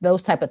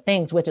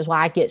things, which is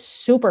why I get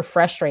super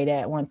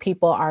frustrated when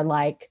people are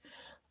like,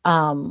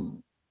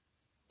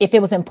 if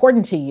it was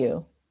important to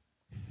you,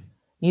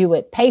 you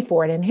would pay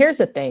for it. And here's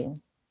the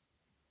thing.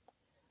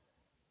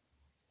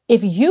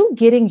 If you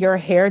getting your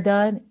hair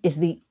done is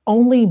the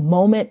only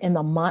moment in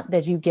the month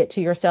that you get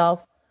to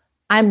yourself,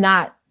 I'm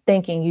not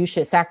thinking you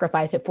should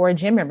sacrifice it for a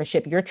gym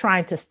membership. You're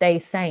trying to stay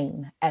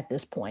sane at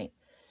this point.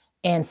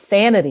 And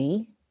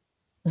sanity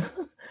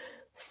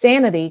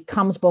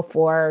comes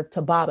before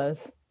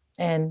Tabatas.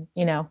 And,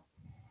 you know,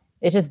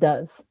 it just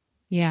does.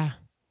 Yeah,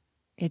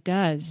 it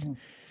does.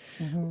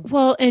 Mm-hmm.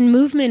 Well, and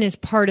movement is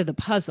part of the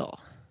puzzle.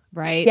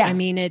 right? Yeah. I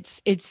mean,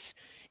 it's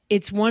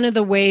one of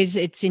the ways,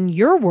 it's in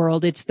your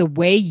world, it's the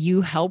way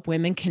you help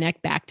women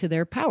connect back to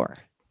their power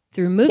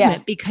through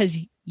movement, because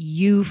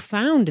you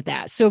found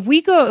that. So if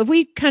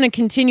we kind of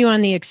continue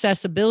on the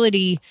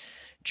accessibility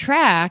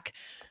track,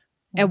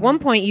 at one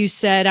point you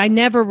said, I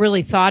never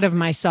really thought of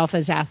myself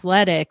as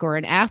athletic or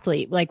an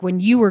athlete, like when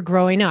you were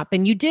growing up,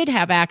 and you did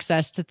have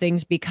access to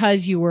things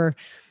because you were,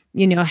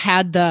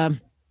 had the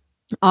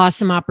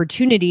awesome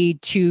opportunity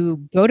to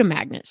go to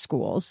magnet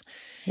schools.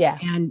 Yeah.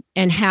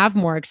 And have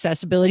more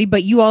accessibility,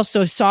 but you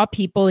also saw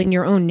people in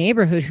your own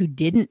neighborhood who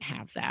didn't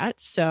have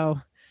that.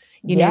 So,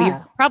 you're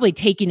probably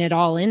taking it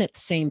all in at the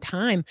same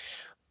time.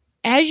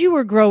 As you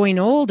were growing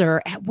older,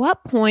 at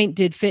what point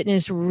did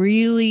fitness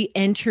really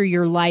enter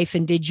your life,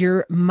 and did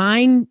your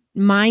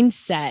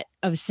mindset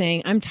of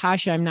saying, I'm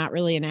Tasha, I'm not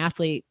really an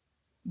athlete,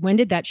 when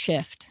did that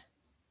shift?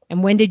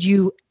 And when did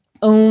you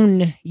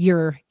own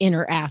your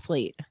inner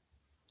athlete?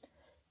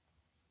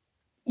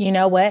 You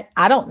know what?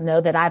 I don't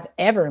know that I've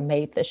ever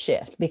made the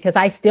shift, because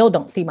I still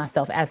don't see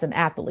myself as an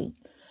athlete.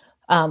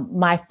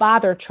 My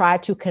father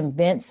tried to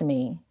convince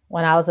me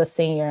when I was a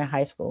senior in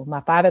high school.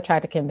 My father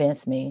tried to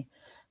convince me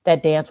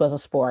that dance was a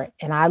sport.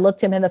 And I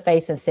looked him in the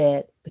face and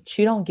said, but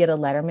you don't get a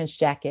Letterman's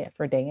jacket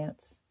for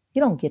dance.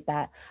 You don't get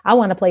that. I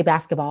want to play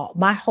basketball.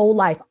 My whole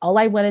life, all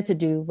I wanted to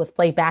do was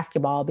play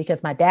basketball,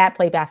 because my dad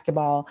played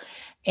basketball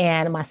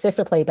and my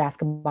sister played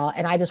basketball.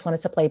 And I just wanted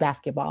to play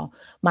basketball.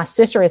 My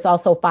sister is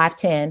also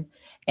 5'10",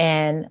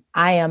 and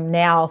I am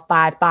now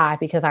 5'5"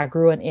 because I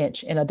grew an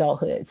inch in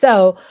adulthood.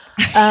 So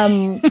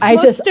I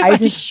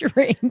just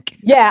shrink.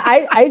 Yeah,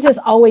 I just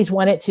always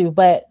wanted to.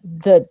 But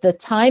the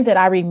time that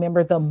I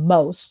remember the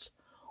most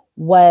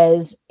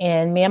was,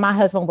 and me and my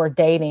husband were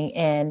dating,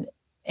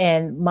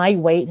 and my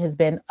weight has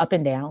been up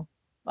and down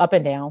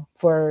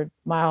for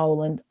my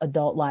whole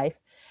adult life.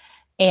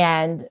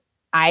 And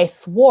I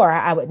swore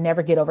I would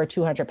never get over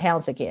 200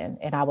 pounds again.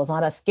 And I was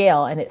on a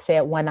scale and it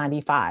said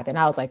 195. And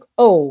I was like,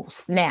 oh,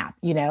 snap,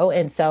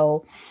 And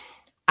so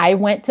I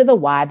went to the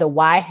Y. The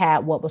Y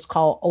had what was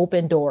called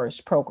Open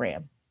Doors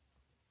program.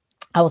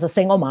 I was a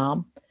single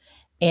mom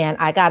and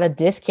I got a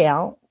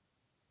discount.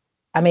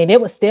 I mean,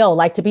 it was still,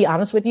 like, to be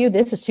honest with you,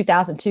 this is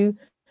 2002.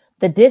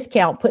 The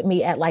discount put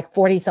me at like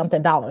 $40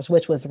 something,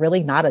 which was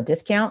really not a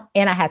discount.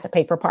 And I had to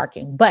pay for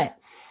parking. But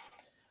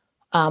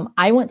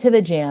I went to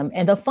the gym.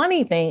 And the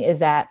funny thing is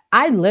that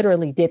I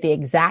literally did the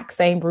exact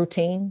same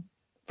routine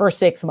for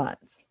 6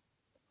 months.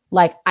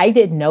 Like, I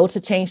didn't know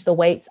to change the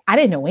weights. I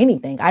didn't know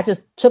anything. I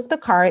just took the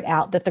card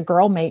out that the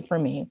girl made for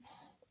me.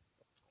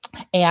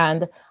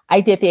 And I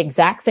did the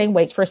exact same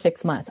weights for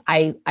 6 months.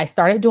 I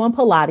started doing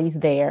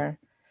Pilates there.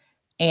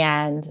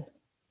 And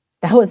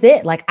that was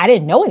it. Like, I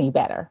didn't know any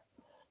better,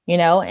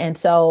 And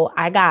so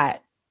I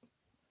got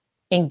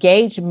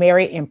engaged,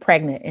 married, and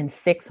pregnant in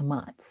 6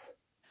 months.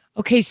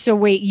 Okay, so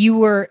wait,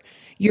 your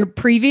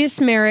previous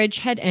marriage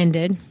had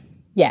ended.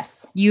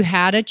 Yes. You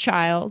had a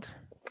child.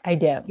 I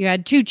did. You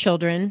had 2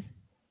 children.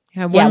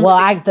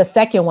 The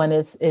second one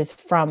is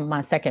from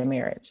my second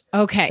marriage.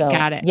 Okay, so,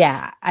 got it.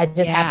 Yeah, I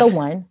just had the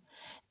one.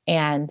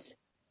 And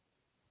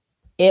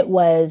it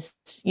was,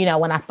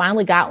 when I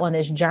finally got on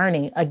this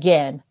journey,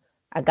 again,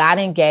 I got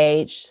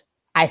engaged.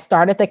 I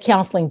started the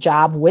counseling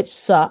job, which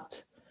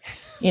sucked.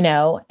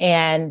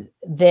 And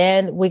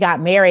then we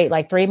got married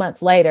like 3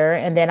 months later.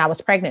 And then I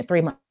was pregnant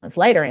 3 months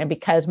later. And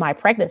because my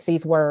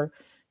pregnancies were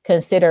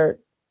considered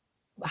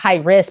high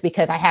risk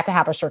because I had to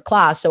have a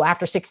cerclage. So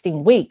after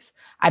 16 weeks,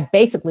 I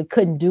basically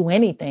couldn't do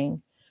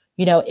anything.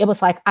 It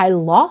was like I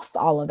lost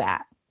all of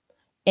that.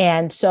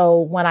 And so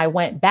when I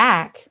went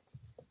back,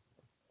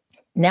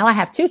 now I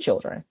have 2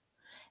 children.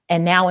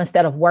 And now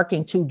instead of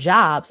working 2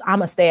 jobs,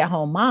 I'm a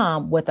stay-at-home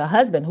mom with a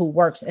husband who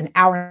works an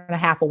hour and a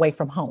half away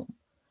from home.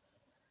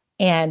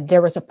 And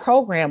there was a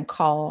program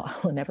called,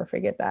 I'll never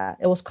forget that.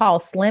 It was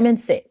called Slim in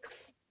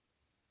 6.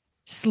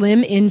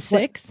 Slim in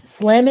 6?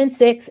 Slim in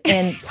 6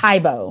 in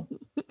Tybo.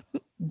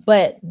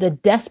 But the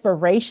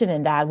desperation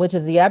in that, which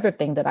is the other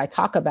thing that I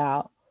talk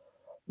about,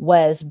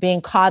 was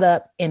being caught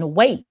up in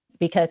weight,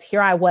 because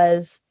here I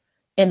was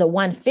in the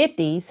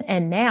 150s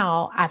and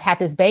now I've had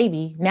this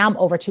baby. Now I'm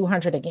over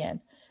 200 again.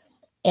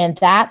 And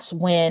that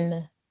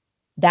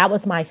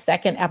was my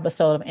second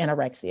episode of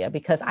anorexia,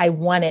 because I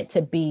wanted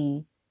to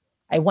be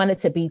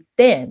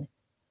thin.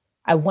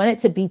 I wanted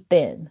to be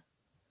thin.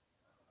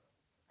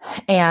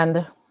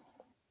 And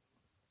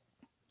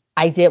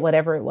I did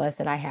whatever it was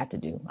that I had to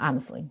do,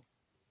 honestly.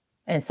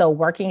 And so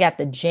working at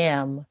the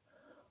gym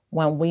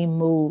when we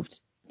moved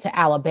to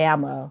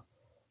Alabama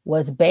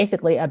was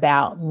basically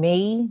about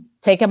me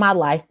taking my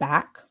life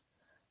back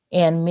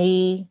and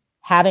me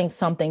having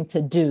something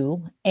to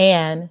do.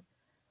 And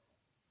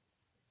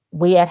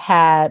I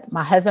had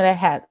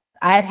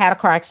had a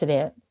car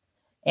accident,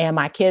 and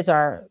my kids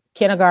are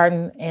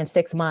kindergarten and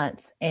 6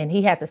 months, and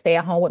he had to stay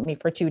at home with me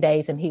for 2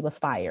 days, and he was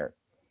fired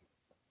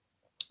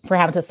for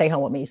having to stay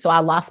home with me. So I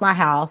lost my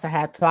house. I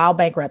had filed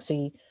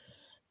bankruptcy.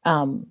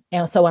 And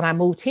so when I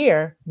moved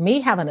here,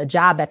 me having a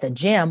job at the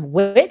gym,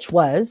 which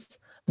was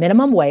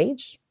minimum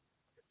wage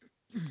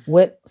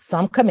with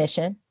some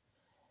commission,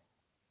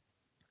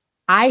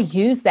 I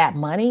used that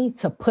money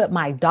to put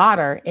my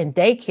daughter in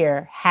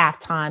daycare half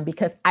time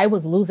because I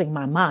was losing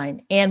my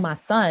mind. And my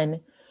son,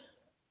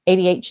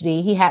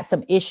 ADHD, he had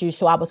some issues.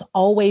 So I was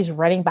always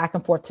running back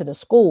and forth to the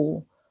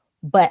school,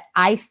 but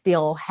I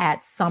still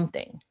had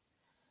something.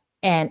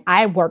 And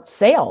I worked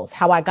sales.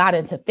 How I got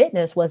into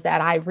fitness was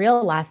that I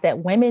realized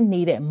that women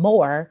needed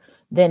more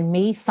than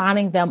me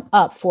signing them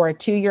up for a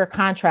 2-year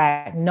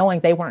contract, knowing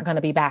they weren't going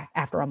to be back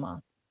after a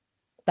month.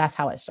 That's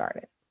how it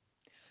started.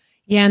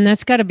 Yeah. And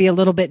that's got to be a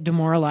little bit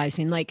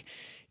demoralizing. Like,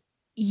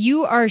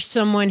 you are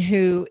someone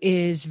who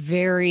is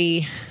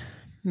very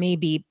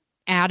maybe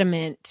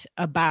adamant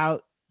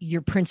about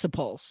your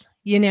principles,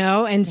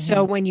 And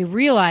so when you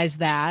realize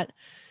that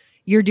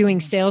you're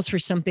doing sales for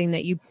something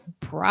that you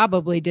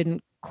probably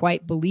didn't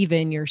quite believe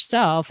in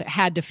yourself, it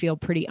had to feel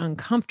pretty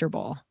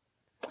uncomfortable.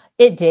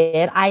 It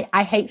did.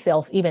 I hate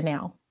sales even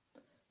now.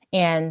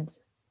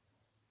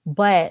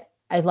 But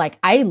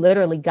I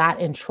literally got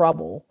in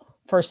trouble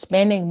for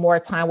spending more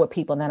time with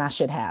people than I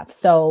should have.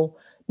 So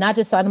not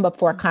just sign them up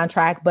for a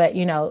contract, but,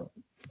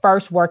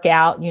 first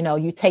workout,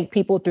 you take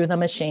people through the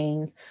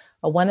machines.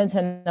 I wanted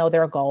to know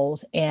their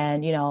goals.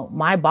 And,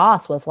 my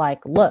boss was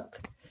like, look,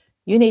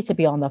 you need to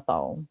be on the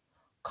phone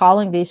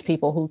calling these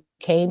people who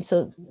came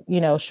to,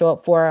 show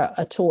up for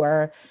a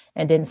tour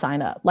and didn't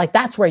sign up. Like,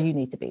 that's where you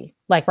need to be,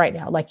 like right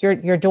now, like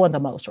you're doing the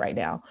most right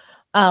now.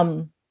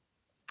 And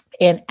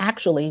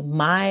actually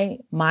my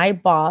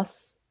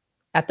boss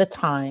at the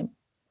time,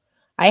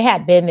 I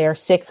had been there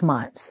 6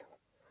 months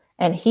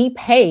and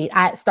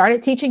I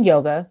started teaching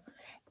yoga.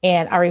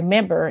 And I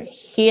remember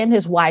he and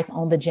his wife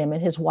owned the gym,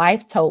 and his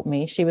wife told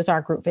me, she was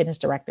our group fitness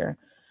director,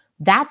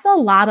 that's a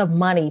lot of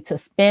money to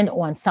spend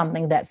on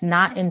something that's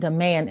not in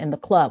demand in the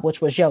club, which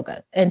was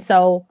yoga. And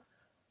so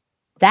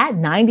that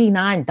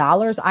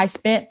 $99 I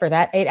spent for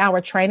that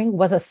 8-hour training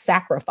was a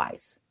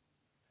sacrifice,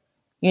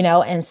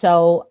 And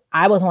so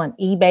I was on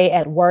eBay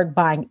at work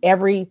buying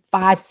every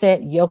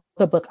 5-cent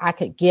yoga book I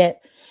could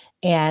get.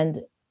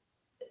 And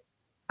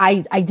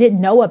I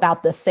didn't know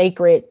about the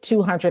sacred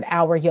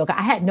 200-hour yoga.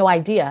 I had no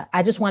idea.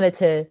 I just wanted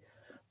to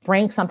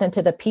bring something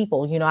to the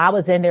people. I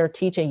was in there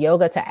teaching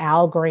yoga to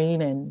Al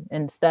Green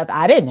and stuff.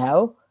 I didn't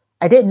know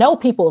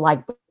people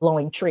like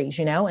blowing trees,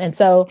 And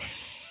so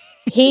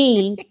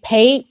he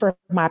paid for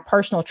my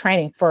personal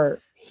training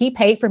he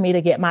paid for me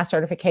to get my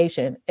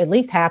certification, at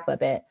least half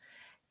of it.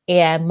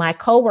 And my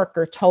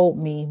coworker told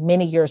me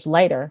many years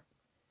later,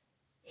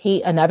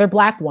 another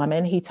Black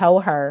woman, he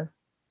told her,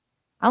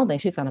 I don't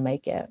think she's going to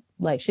make it.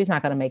 Like, she's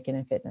not going to make it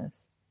in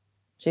fitness.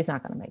 She's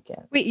not going to make it.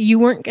 Wait, you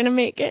weren't going to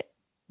make it?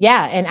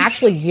 Yeah. And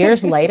actually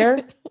years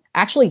later,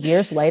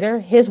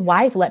 his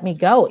wife let me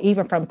go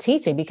even from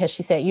teaching, because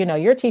she said,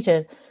 you're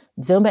teaching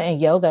Zumba and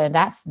yoga, and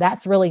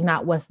that's really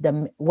not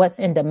what's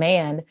in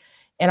demand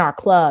in our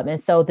club. And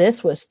so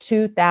this was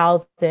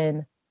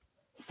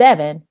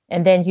 2007.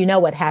 And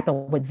then what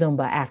happened with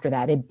Zumba after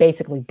that? It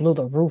basically blew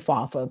the roof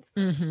off of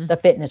the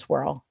fitness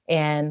world.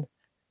 And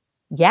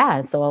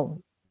yeah,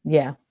 so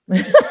yeah.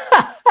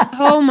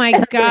 Oh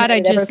my God.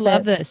 I just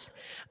love this.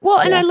 Well,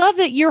 and I love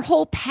that your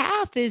whole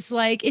path is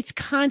like, it's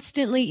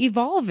constantly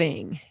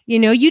evolving.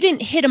 You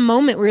didn't hit a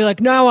moment where you're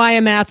like, no, I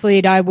am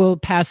athlete, I will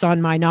pass on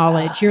my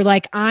knowledge. You're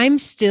like, I'm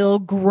still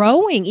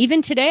growing.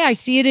 Even today, I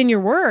see it in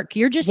your work.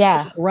 You're just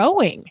still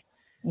growing.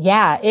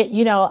 Yeah.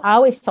 I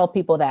always tell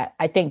people that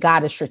I think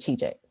God is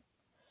strategic.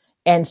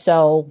 And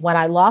so when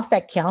I lost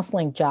that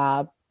counseling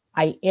job,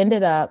 I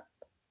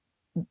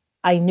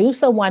knew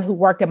someone who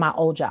worked at my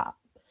old job.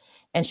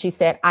 And she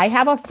said, I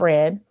have a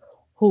friend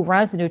who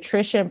runs a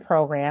nutrition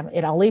program.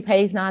 It only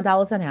pays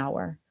 $9 an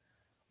hour,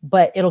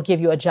 but it'll give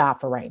you a job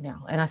for right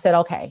now. And I said,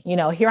 okay,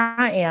 here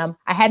I am.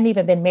 I hadn't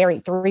even been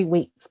married 3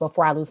 weeks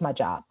before I lose my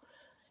job.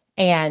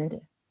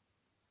 And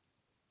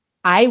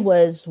I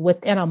was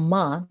within 3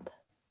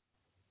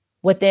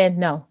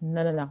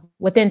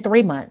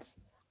 months,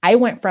 I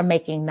went from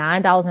making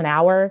 $9 an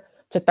hour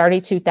to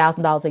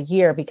 $32,000 a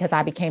year because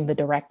I became the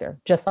director,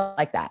 just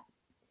like that.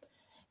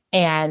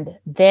 And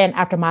then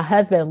after my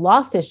husband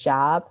lost his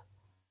job,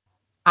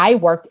 I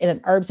worked in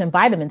an herbs and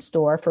vitamin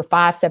store for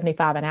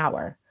 $5.75 an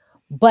hour.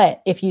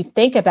 But if you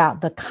think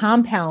about the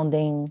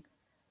compounding,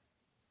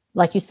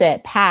 like you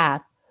said,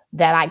 path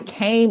that I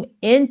came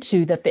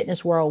into the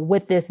fitness world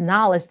with this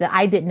knowledge that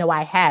I didn't know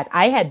I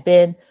had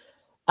been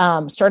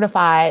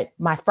certified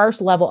my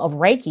first level of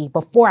Reiki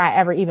before I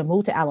ever even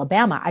moved to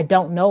Alabama. I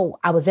don't know.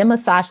 I was in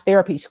massage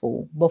therapy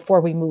school before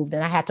we moved,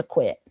 and I had to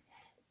quit.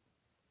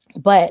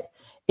 But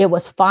it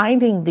was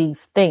finding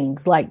these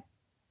things like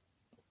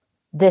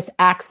this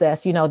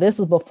access, this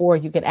is before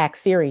you could ask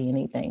Siri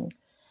anything.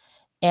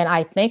 And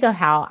I think of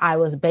how I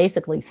was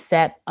basically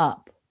set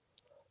up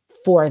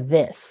for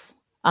this.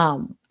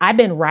 I've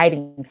been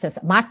writing since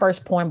my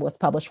first poem was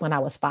published when I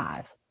was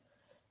 5.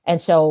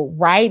 And so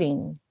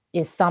writing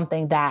is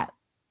something that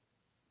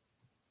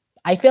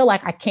I feel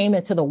like I came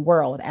into the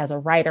world as a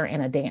writer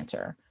and a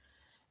dancer.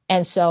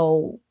 And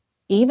so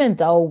even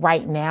though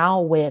right now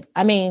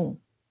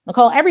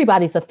Nicole,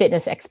 everybody's a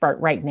fitness expert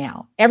right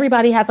now.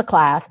 Everybody has a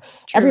class.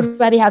 True.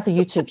 Everybody has a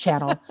YouTube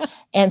channel.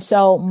 And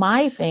so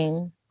my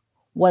thing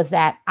was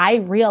that I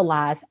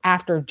realized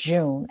after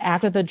June,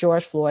 after the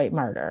George Floyd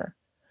murder,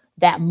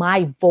 that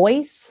my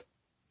voice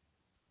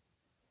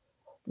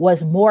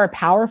was more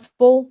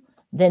powerful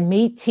than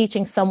me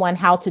teaching someone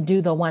how to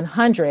do the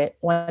 100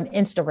 on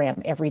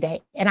Instagram every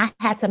day. And I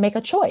had to make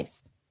a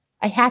choice.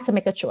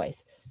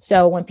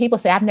 So when people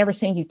say, I've never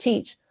seen you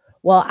teach,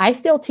 well, I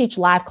still teach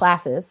live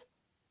classes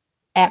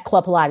at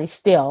Club Pilates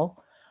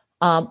still.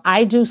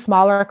 I do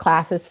smaller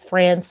classes,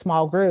 friends,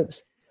 small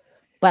groups,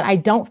 but I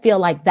don't feel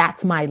like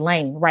that's my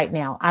lane right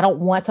now. I don't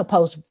want to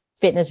post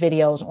fitness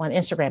videos on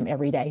Instagram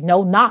every day.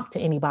 No knock to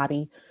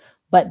anybody,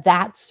 but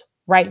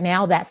right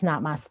now, that's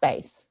not my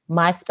space.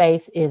 My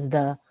space is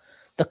the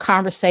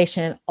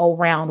conversation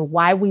around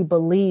why we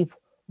believe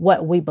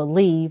what we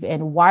believe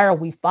and why are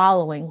we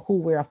following who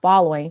we're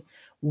following.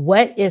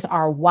 What is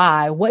our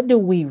why? What do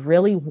we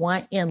really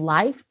want in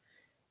life?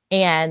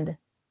 And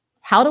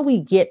how do we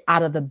get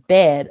out of the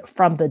bed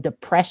from the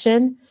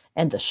depression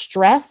and the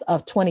stress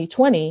of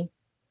 2020?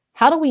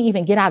 How do we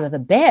even get out of the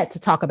bed to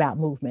talk about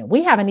movement?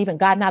 We haven't even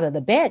gotten out of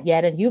the bed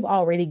yet, and you've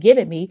already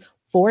given me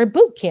 4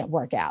 boot camp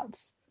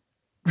workouts.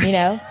 You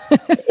know,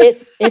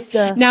 it's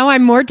the now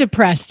I'm more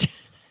depressed.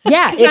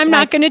 Yeah, because I'm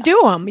not going to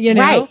do them. You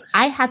know, right?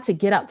 I have to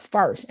get up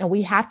first, and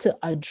we have to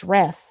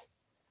address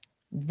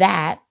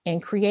that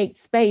and create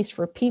space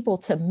for people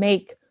to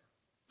make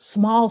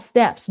small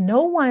steps.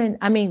 No one,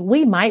 I mean,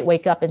 we might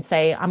wake up and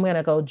say, I'm going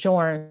to go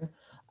join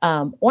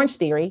Orange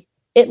Theory.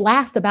 It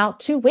lasts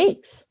about 2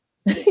 weeks,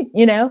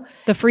 you know,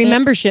 the free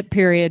membership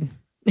period.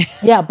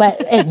 Yeah. But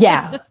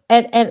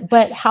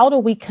but how do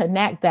we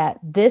connect that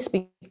this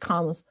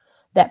becomes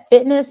that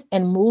fitness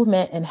and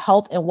movement and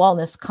health and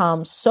wellness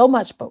comes so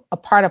much a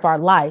part of our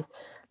life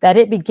that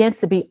it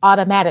begins to be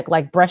automatic,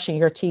 like brushing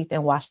your teeth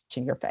and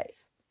washing your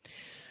face.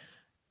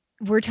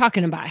 We're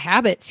talking about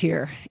habits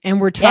here,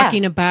 and we're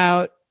talking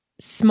about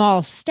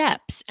small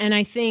steps. And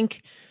I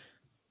think,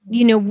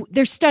 you know,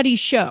 their studies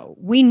show,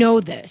 we know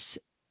this,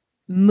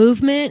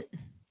 movement,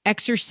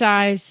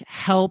 exercise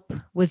help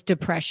with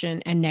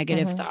depression and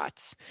negative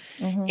thoughts.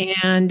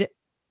 And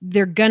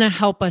they're going to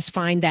help us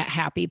find that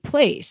happy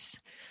place.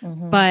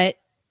 But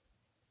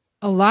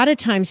a lot of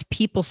times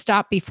people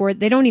stop before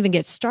they don't even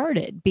get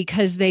started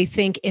because they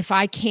think if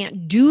I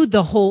can't do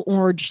the whole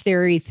Orange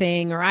Theory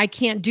thing, or I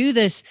can't do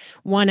this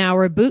 1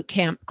 hour boot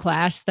camp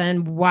class,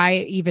 then why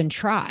even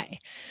try?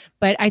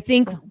 But I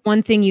think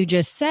one thing you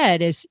just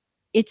said is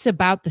it's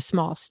about the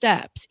small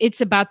steps.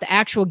 It's about the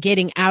actual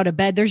getting out of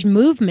bed. There's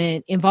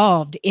movement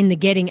involved in the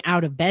getting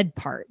out of bed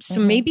part. So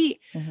maybe,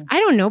 I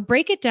don't know,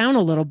 break it down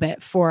a little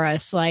bit for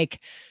us. Like,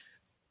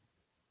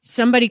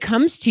 somebody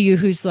comes to you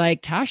who's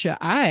like, Tasha,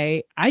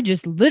 I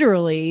just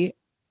literally,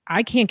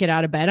 I can't get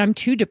out of bed. I'm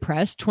too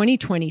depressed.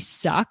 2020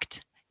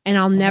 sucked and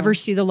I'll never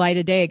see the light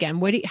of day again.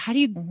 How do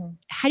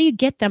you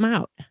get them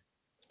out?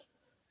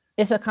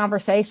 It's a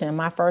conversation.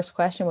 My first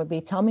question would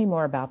be, tell me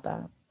more about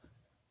that,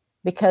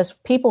 because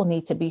people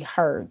need to be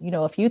heard. You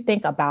know, if you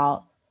think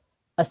about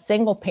a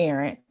single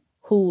parent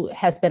who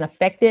has been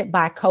affected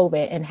by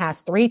COVID and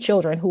has 3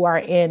 children who are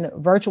in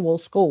virtual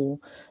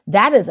school,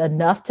 that is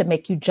enough to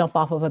make you jump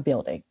off of a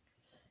building,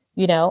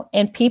 you know,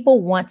 and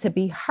people want to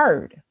be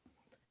heard.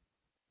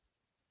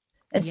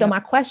 And so my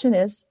question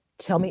is,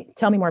 tell me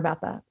more about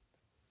that.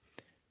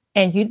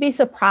 And you'd be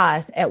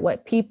surprised at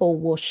what people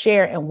will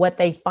share and what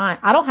they find.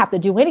 I don't have to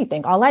do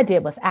anything. All I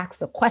did was ask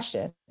the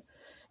question,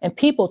 and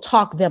people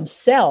talk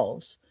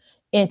themselves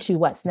into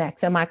what's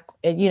next.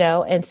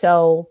 And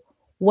so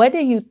what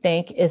do you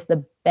think is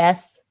the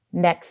best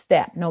next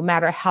step, no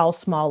matter how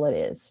small it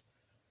is?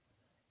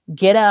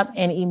 Get up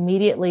and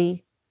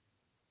immediately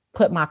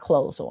put my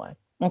clothes on.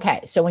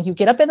 Okay. So when you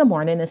get up in the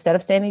morning, instead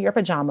of staying in your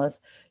pajamas,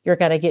 you're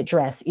going to get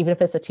dressed, even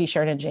if it's a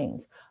t-shirt and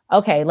jeans.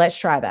 Okay. Let's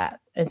try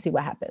that and see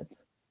what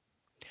happens.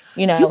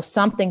 You know,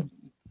 something.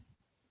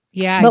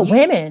 Yeah. But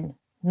women,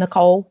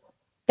 Nicole,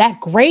 that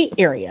gray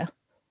area,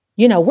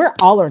 you know, we're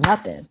all or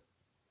nothing.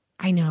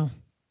 I know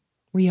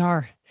we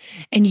are.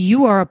 And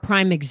you are a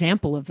prime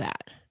example of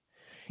that.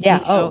 Yeah.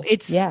 You know,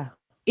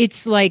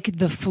 it's like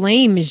the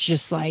flame is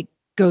just like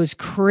goes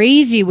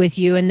crazy with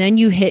you. And then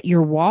you hit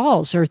your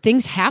walls, or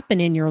things happen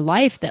in your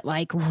life that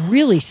like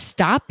really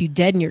stop you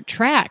dead in your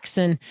tracks.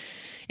 And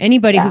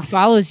anybody who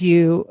follows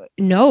you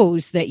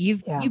knows that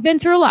you've been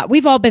through a lot.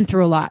 We've all been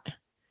through a lot.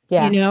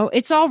 Yeah. You know,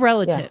 it's all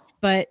relative,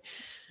 but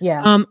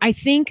I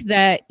think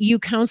that you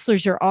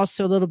counselors are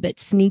also a little bit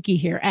sneaky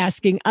here,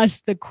 asking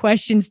us the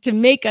questions to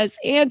make us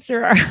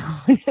answer our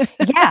own.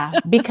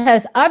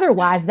 Because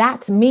otherwise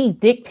that's me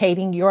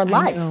dictating your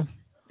life.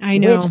 I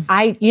know.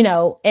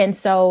 Which and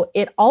so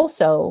it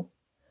also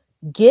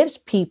gives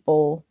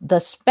people the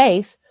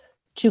space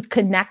to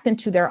connect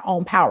into their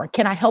own power.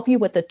 Can I help you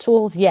with the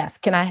tools? Yes.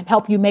 Can I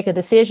help you make a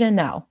decision?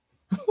 No.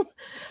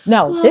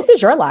 No, this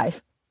is your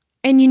life.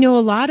 And, you know, a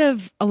lot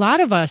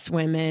of us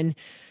women,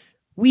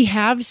 we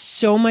have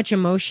so much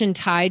emotion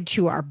tied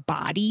to our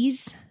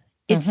bodies.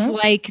 It's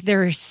like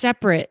they're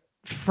separate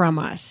from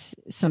us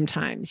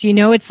sometimes.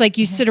 It's like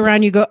you sit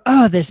around, you go,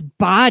 oh, this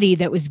body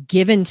that was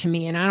given to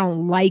me and I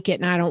don't like it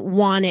and I don't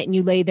want it. And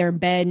you lay there in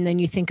bed and then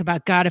you think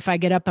about, God, if I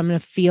get up, I'm going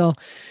to feel,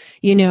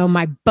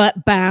 my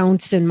butt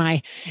bounce and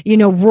my,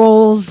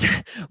 rolls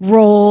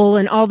roll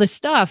and all this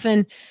stuff.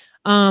 And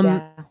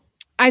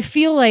I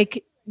feel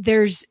like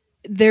there's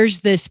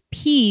this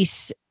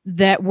piece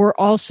that we're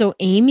also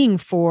aiming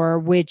for,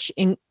 which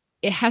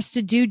it has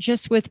to do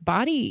just with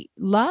body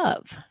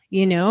love,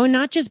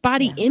 not just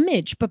body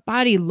image, but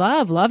body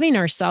love, loving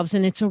ourselves.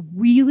 And it's a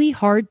really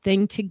hard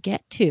thing to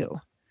get to.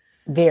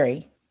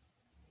 Very,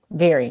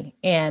 very.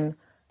 And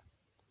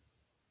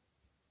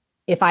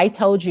if I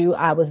told you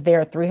I was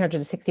there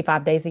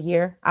 365 days a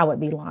year, I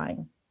would be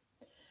lying.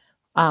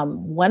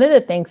 One of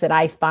the things that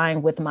I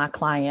find with my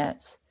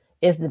clients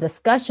is the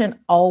discussion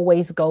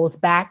always goes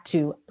back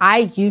to,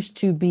 I used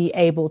to be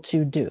able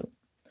to do.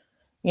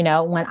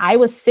 When I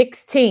was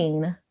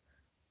 16,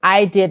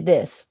 I did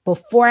this.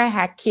 Before I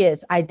had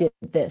kids, I did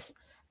this.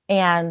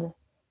 And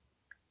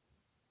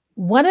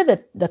one of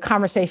the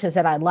conversations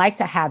that I like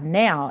to have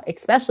now,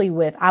 especially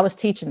I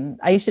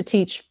used to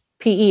teach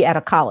PE at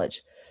a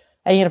college,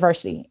 a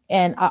university.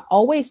 And I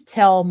always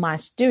tell my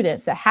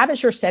students that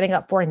habits you're setting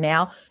up for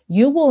now,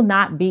 you will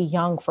not be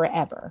young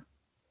forever.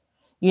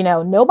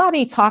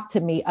 Nobody talked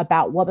to me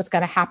about what was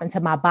going to happen to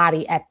my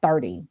body at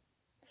 30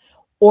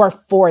 or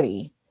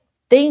 40.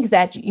 Things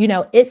that,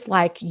 it's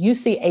like you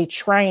see a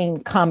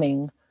train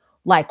coming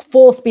like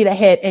full speed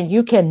ahead and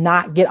you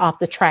cannot get off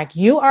the track.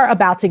 You are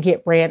about to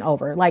get ran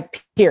over,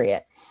 like,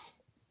 period.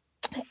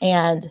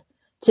 And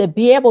to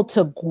be able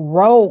to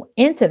grow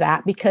into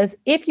that, because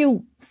if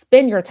you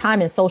spend your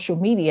time in social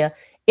media,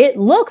 it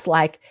looks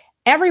like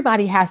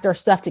everybody has their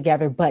stuff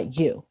together but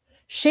you.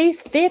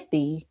 She's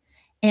 50.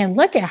 And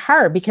look at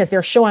her, because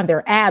they're showing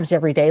their abs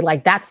every day.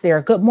 Like, that's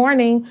their good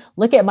morning.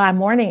 Look at my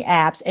morning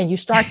abs. And you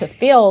start to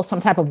feel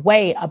some type of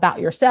way about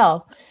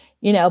yourself,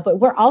 but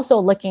we're also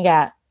looking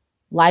at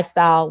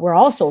lifestyle. We're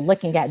also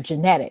looking at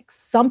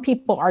genetics. Some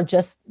people are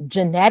just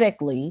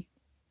genetically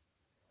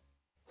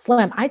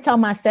slim. I tell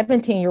my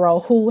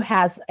 17-year-old who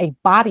has a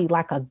body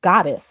like a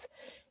goddess,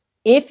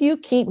 if you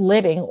keep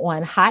living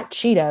on hot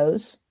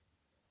Cheetos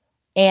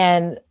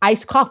and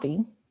iced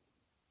coffee,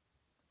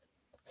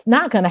 it's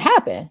not going to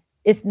happen.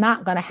 It's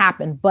not going to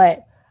happen.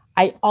 But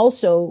I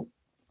also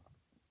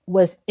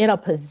was in a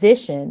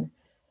position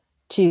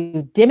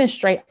to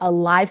demonstrate a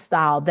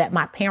lifestyle that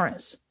my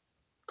parents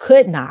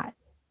could not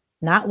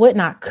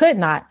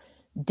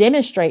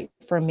demonstrate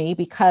for me,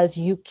 because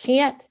you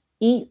can't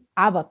eat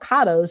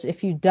avocados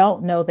if you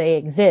don't know they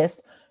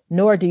exist,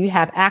 nor do you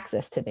have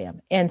access to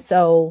them. And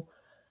so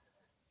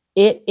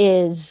it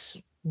is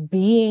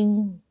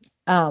being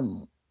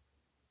in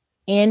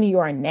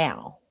your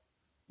now.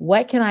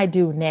 What can I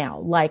do now?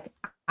 Like,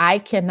 I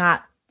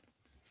cannot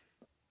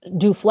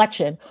do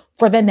flexion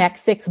for the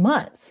next 6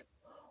 months.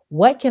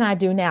 What can I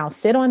do now?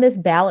 Sit on this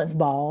balance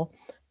ball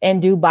and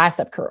do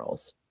bicep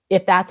curls.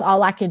 If that's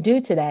all I can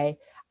do today,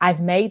 I've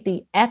made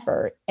the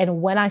effort.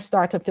 And when I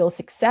start to feel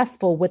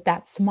successful with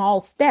that small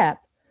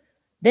step,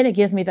 then it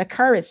gives me the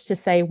courage to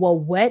say, well,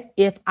 what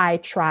if I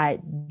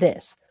tried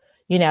this?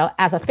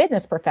 As a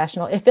fitness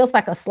professional, it feels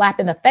like a slap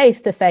in the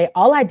face to say,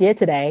 all I did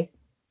today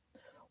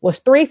was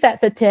 3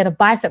 sets of 10 of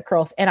bicep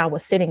curls, and I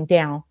was sitting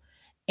down.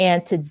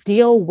 And to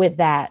deal with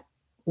that,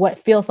 what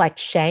feels like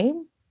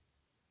shame,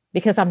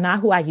 because I'm not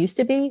who I used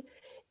to be,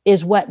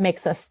 is what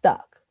makes us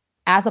stuck,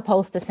 as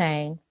opposed to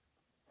saying,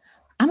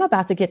 I'm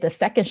about to get the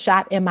second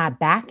shot in my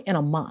back in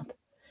a month.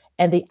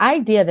 And the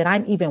idea that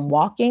I'm even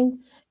walking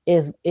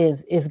is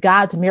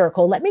God's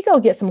miracle. Let me go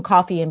get some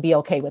coffee and be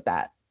okay with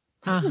that.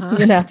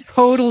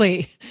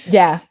 Totally.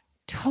 Yeah.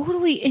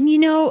 Totally. And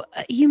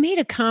you made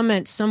a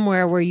comment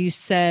somewhere where you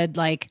said,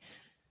 like,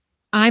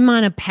 I'm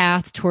on a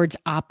path towards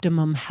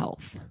optimum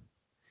health.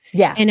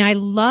 Yeah. And I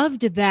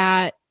loved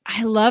that.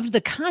 I loved the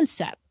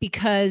concept,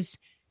 because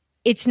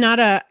it's not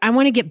I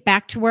want to get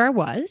back to where I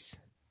was,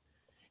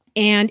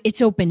 and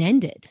it's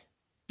open-ended,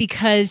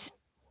 because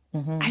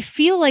I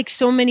feel like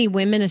so many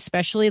women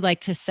especially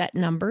like to set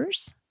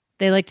numbers.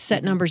 They like to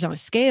set numbers on a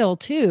scale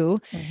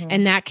too.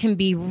 And that can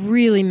be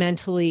really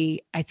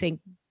mentally, I think,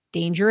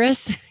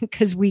 dangerous,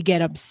 because we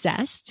get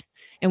obsessed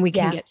and we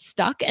can get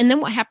stuck. And then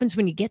what happens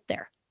when you get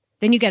there?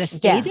 Then you got to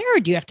stay there, or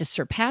do you have to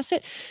surpass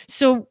it?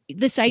 So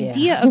this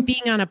idea of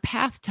being on a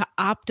path to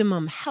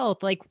optimum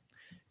health, like,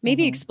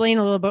 maybe explain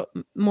a little bit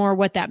more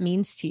what that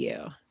means to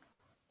you.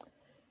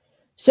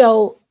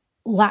 So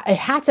it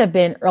had to have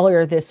been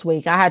earlier this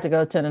week. I had to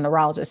go to the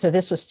neurologist. So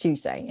this was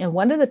Tuesday. And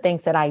one of the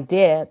things that I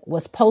did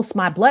was post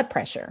my blood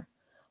pressure.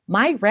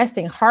 My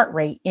resting heart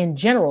rate in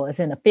general is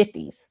in the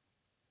 50s.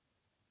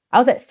 I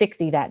was at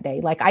 60 that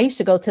day. Like, I used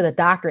to go to the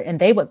doctor and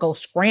they would go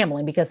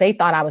scrambling because they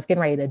thought I was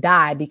getting ready to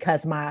die,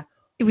 because my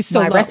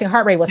resting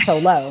heart rate was so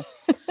low.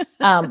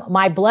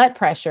 My blood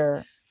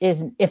pressure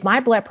if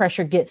my blood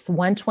pressure gets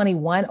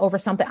 121 over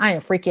something, I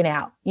am freaking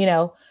out,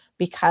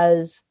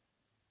 because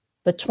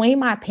between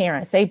my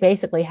parents, they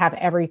basically have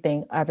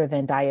everything other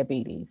than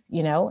diabetes,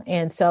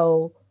 and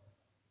so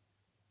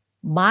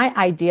my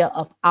idea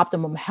of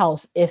optimum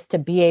health is to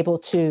be able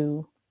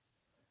to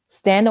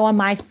stand on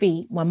my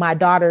feet when my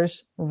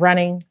daughter's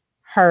running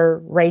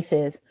her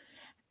races,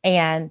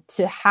 and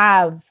to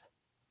have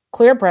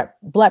clear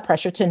blood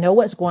pressure, to know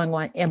what's going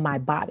on in my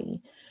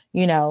body.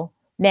 Now,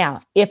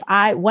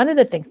 one of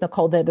the things,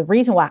 Nicole, the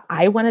reason why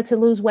I wanted to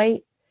lose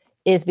weight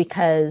is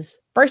because,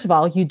 first of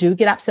all, you do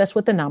get obsessed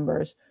with the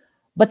numbers,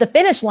 but the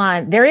finish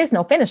line, there is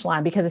no finish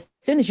line, because as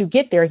soon as you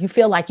get there, you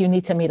feel like you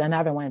need to meet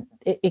another one.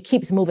 It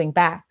keeps moving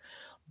back.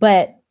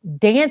 But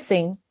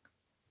dancing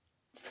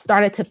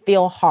started to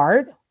feel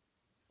hard.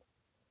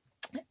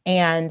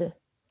 And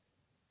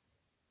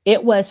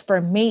it was for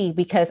me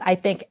because I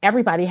think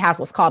everybody has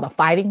what's called a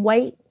fighting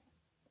weight.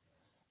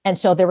 And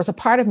so there was a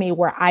part of me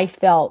where I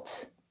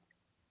felt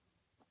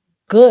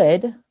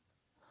good,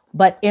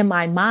 but in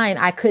my mind,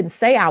 I couldn't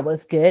say I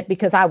was good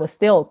because I was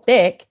still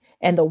thick.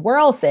 And the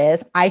world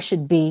says I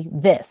should be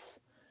this.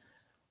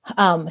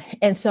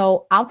 And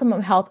so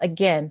optimum health,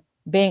 again,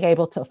 being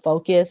able to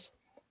focus,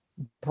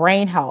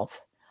 brain health,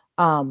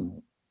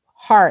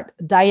 heart,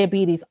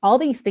 diabetes, all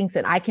these things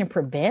that I can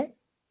prevent,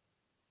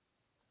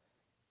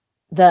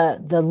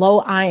 the low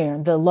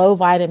iron, the low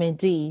vitamin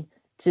D,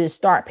 to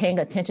start paying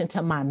attention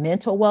to my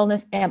mental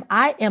wellness. And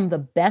I am the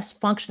best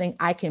functioning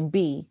I can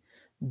be.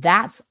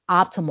 That's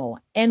optimal.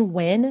 And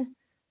when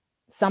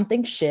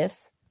something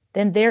shifts,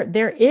 then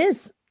there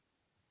is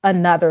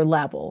another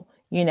level,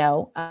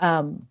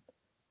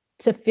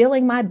 to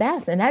feeling my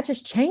best. And that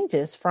just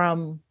changes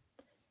from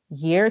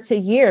year to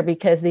year,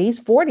 because these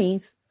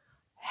 40s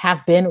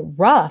have been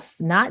rough,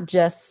 not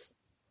just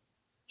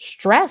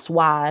stress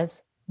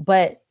wise,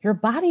 but your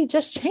body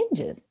just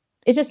changes.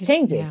 It just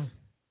changes.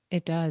 Yeah,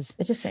 it does.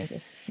 It just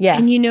changes. Yeah.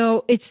 And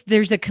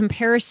there's a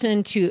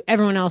comparison to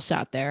everyone else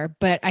out there,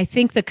 but I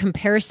think the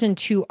comparison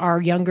to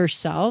our younger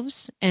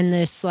selves and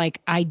this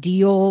like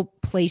ideal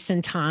place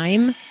and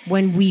time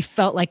when we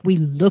felt like we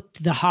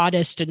looked the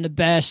hottest and the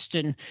best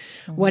and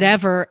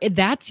whatever,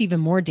 that's even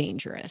more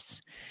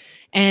dangerous.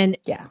 And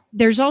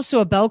there's also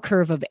a bell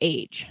curve of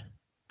age.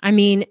 I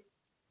mean,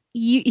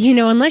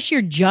 unless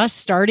you're just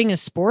starting a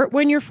sport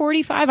when you're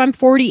 45, I'm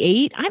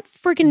 48.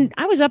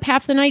 I was up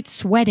half the night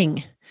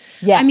sweating.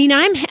 Yeah. I mean,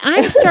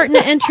 I'm starting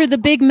to enter the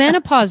big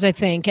menopause, I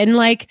think. And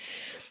like,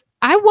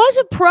 I was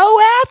a pro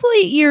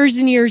athlete years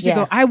and years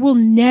ago. I will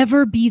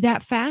never be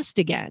that fast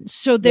again.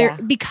 So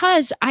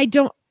because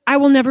I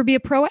will never be a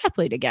pro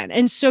athlete again.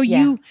 And so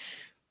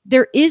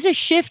there is a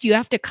shift you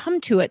have to come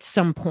to at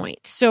some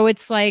point. So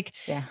it's like,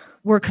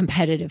 we're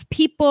competitive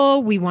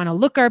people. We want to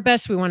look our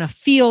best. We want to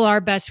feel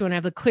our best. We want to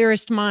have the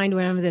clearest mind.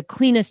 We want to have the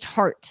cleanest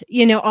heart,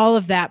 all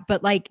of that.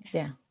 But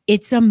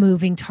it's a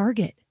moving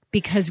target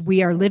because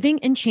we are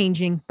living and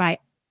changing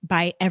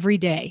by every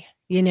day,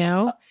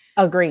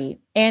 Agreed.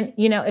 And,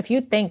 if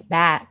you think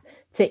back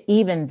to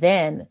even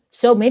then,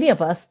 so many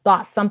of us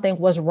thought something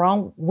was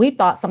wrong. We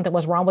thought something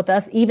was wrong with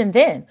us even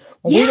then.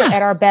 When we were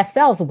at our best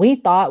selves, we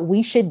thought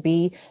we should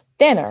be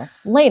thinner,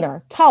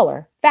 leaner,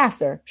 taller,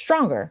 faster,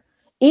 stronger.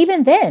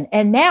 Even then.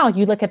 And now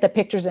you look at the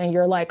pictures and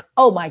you're like,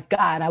 oh my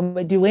God, I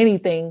would do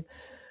anything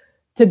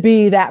to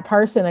be that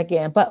person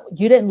again. But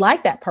you didn't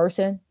like that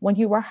person when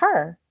you were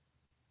her.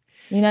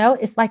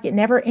 It's like it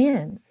never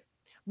ends.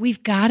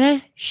 We've got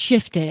to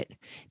shift it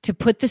to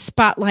put the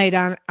spotlight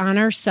on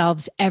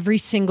ourselves every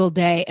single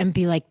day and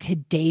be like,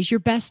 today's your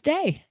best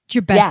day. It's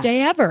your best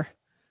day ever.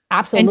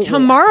 Absolutely. And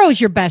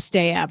tomorrow's your best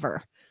day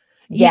ever.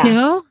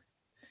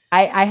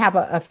 I have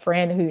a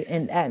friend who,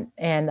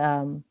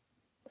 and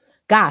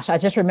gosh, I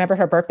just remembered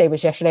her birthday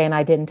was yesterday and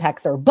I didn't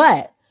text her.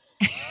 But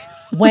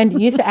when you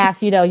used to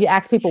ask, you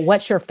ask people,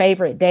 what's your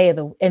favorite day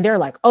and they're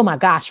like, oh my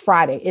gosh,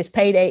 Friday, it's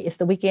payday, it's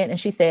the weekend. And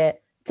she said,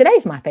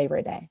 today's my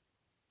favorite day.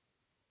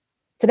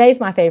 Today's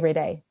my favorite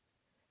day.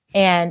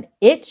 And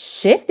it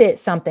shifted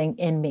something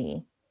in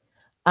me.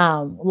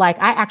 Like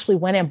I actually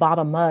went and bought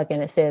a mug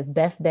and it says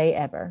best day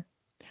ever.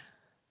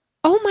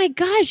 Oh my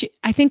gosh.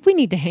 I think we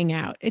need to hang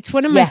out. It's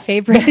one of my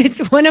favorite,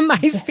 it's one of my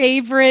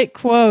favorite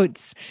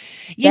quotes.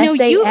 Best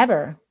day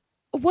ever.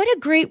 What a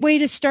great way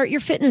to start your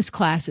fitness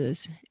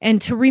classes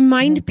and to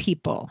remind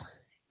people,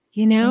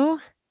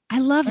 I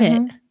love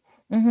it.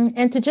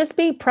 And to just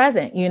be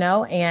present,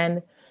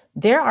 and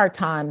there are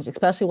times,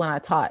 especially when I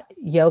taught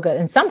yoga,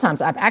 and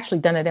sometimes I've actually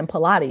done it in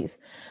Pilates,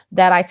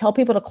 that I tell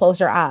people to close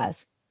their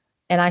eyes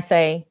and I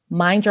say,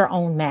 mind your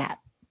own mat.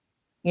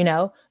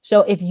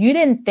 So if you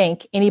didn't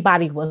think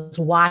anybody was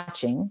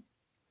watching,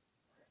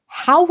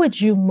 how would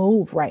you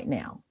move right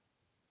now?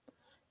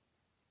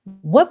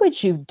 What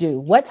would you do?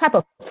 What type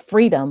of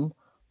freedom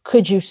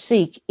could you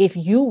seek if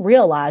you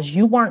realize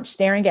you weren't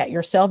staring at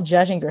yourself,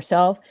 judging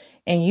yourself,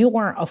 and you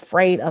weren't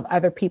afraid of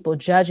other people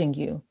judging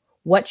you?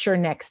 What's your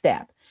next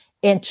step?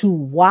 And to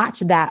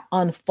watch that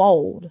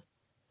unfold,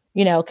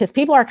 because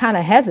people are kind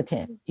of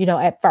hesitant,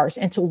 at first,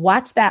 and to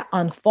watch that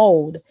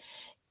unfold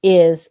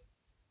is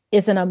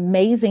an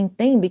amazing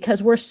thing,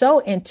 because we're so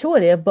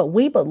intuitive, but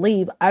we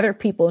believe other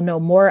people know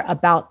more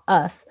about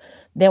us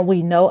than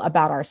we know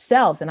about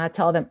ourselves. And I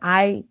tell them,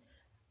 I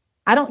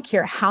don't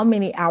care how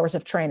many hours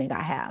of training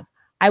I have.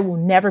 I will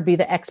never be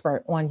the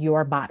expert on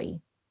your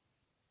body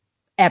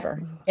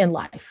ever in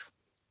life.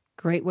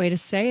 Great way to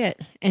say it.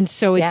 And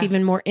so it's Yeah.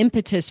 even more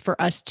impetus for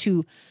us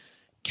to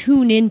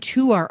tune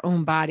into our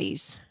own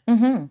bodies.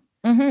 Mm-hmm.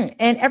 Mm-hmm.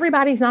 And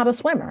everybody's not a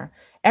swimmer.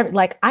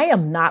 Like, I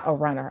am not a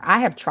runner.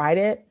 I have tried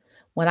it.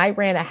 When I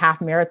ran a half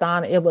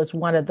marathon, it was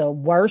one of the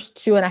worst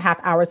 2.5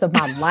 hours of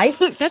my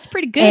life. That's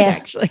pretty good,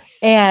 actually.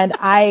 And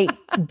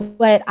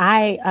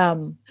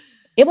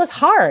it was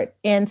hard.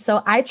 And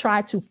so I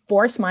tried to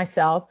force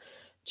myself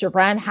to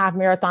run half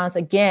marathons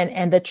again.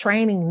 And the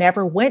training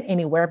never went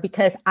anywhere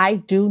because I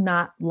do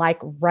not like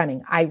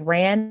running. I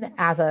ran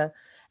as a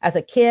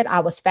kid. I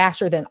was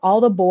faster than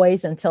all the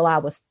boys until I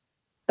was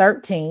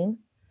 13.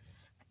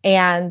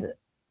 And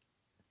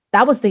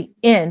that was the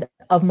end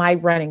of my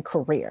running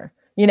career.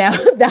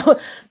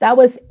 That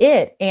was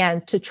it.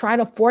 And to try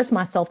to force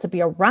myself to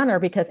be a runner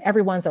because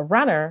everyone's a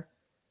runner.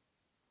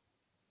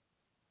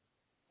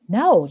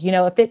 No,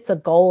 if it's a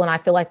goal and I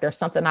feel like there's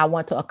something I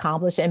want to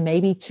accomplish and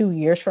maybe 2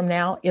 years from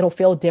now, it'll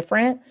feel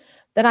different,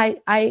 that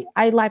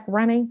I like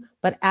running.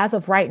 But as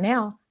of right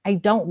now, I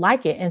don't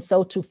like it. And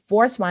so to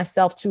force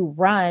myself to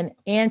run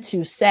and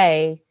to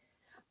say,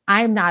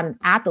 I'm not an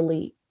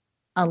athlete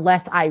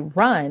unless I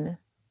run,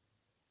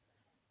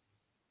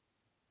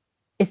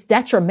 it's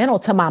detrimental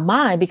to my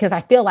mind because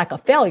I feel like a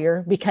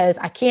failure because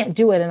I can't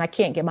do it and I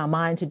can't get my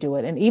mind to do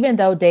it. And even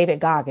though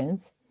David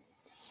Goggins,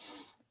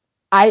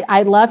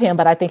 I love him,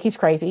 but I think he's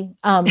crazy.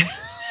 I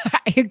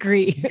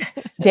agree.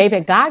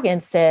 David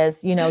Goggins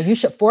says, you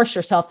should force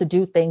yourself to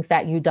do things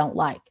that you don't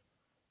like.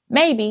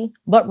 Maybe,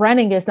 but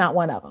running is not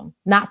one of them.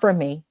 Not for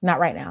me.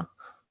 Not right now.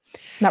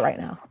 Not right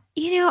now.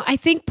 I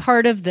think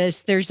part of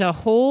this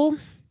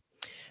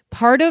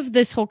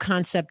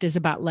concept is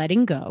about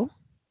letting go.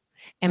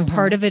 And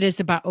part of it is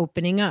about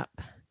opening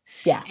up.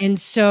 Yeah. And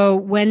so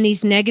when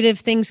these negative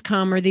things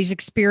come or these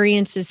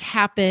experiences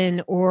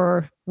happen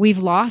or we've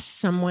lost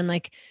someone,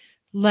 like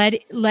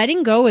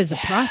letting go is a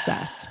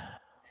process.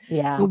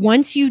 Yeah. But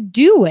once you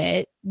do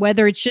it,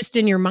 whether it's just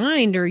in your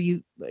mind or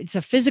it's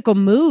a physical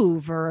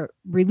move or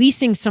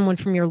releasing someone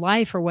from your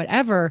life or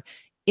whatever,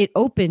 it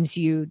opens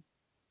you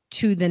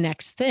to the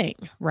next thing,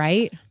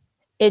 right?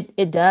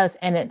 It does.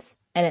 And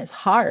it's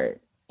hard,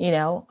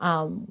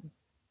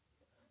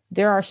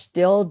 there are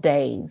still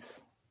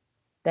days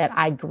that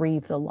I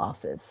grieve the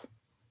losses,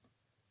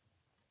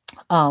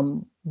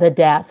 the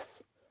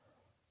deaths,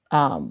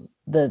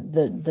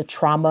 the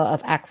trauma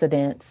of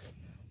accidents,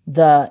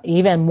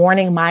 even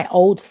mourning my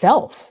old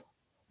self.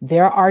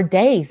 There are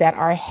days that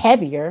are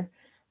heavier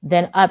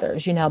than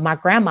others. My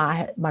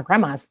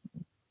grandma's,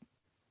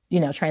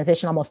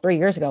 transitioned almost 3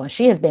 years ago, and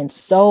she has been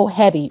so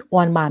heavy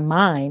on my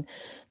mind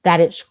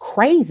that it's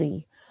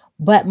crazy.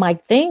 But my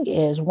thing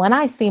is, when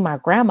I see my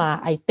grandma,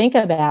 I think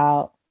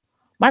about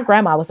my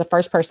grandma was the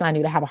first person I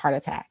knew to have a heart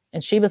attack.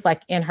 And she was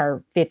like in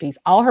her 50s.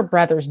 All her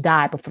brothers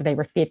died before they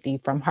were 50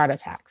 from heart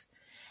attacks.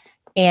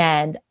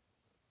 And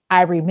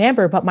I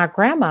remember, but my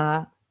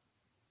grandma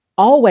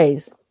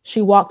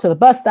she walked to the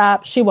bus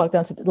stop. She walked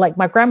down to,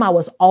 my grandma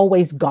was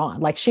always gone.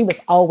 Like, she was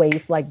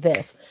always like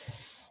this.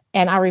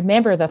 And I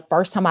remember the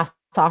first time I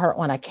saw her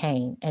on a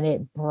cane, and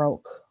it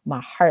broke my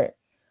heart.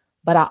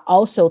 But I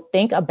also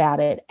think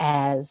about it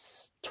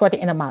as toward the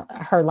end of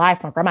her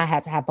life, my grandma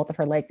had to have both of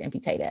her legs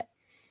amputated.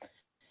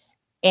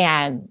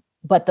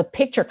 But the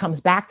picture comes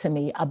back to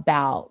me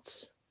about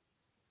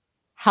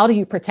how do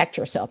you protect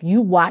yourself? You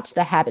watch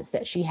the habits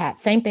that she had.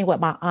 Same thing with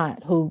my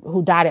aunt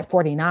who died at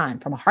 49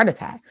 from a heart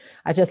attack.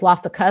 I just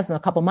lost a cousin a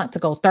couple months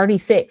ago,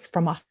 36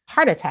 from a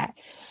heart attack.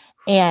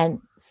 And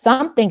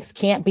some things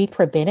can't be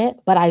prevented,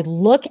 but I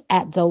look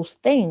at those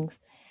things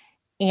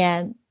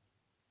and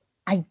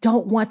I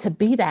don't want to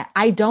be that.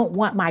 I don't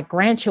want my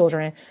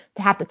grandchildren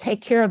to have to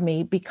take care of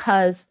me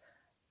because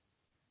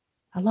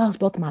I lost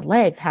both of my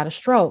legs, had a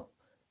stroke,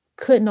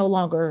 could no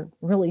longer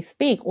really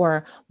speak,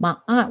 or my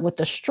aunt with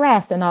the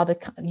stress and all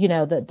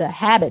the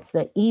habits,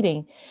 the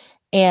eating.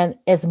 And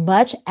as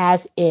much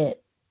as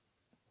it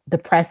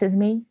depresses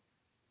me,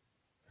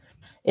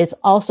 it's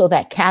also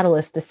that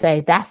catalyst to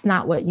say, that's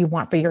not what you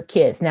want for your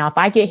kids. Now, if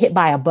I get hit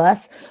by a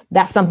bus,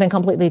 that's something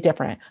completely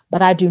different.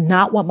 But I do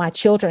not want my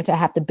children to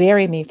have to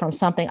bury me from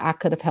something I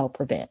could have helped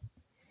prevent.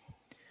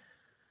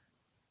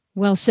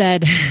 Well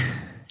said.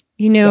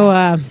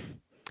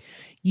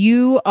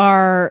 You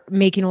are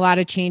making a lot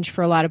of change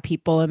for a lot of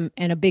people.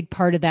 And a big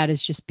part of that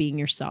is just being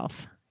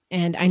yourself.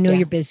 And I know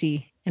you're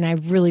busy, and I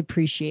really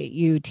appreciate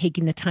you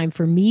taking the time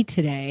for me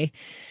today.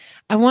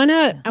 I want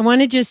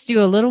to just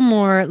do a little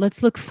more.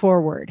 Let's look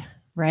forward,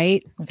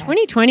 right? Okay.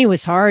 2020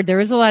 was hard. There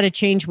was a lot of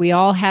change. We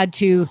all had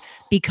to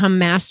become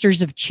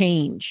masters of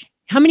change.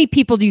 How many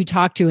people do you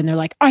talk to and they're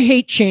like, I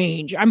hate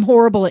change. I'm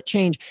horrible at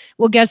change.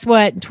 Well, guess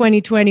what? In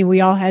 2020, we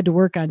all had to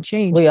work on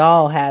change. We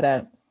all had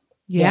it.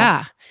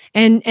 Yeah.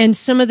 And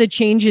some of the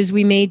changes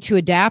we made to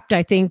adapt,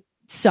 I think,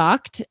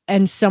 sucked.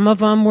 And some of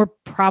them were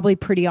probably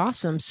pretty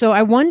awesome. So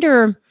I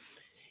wonder,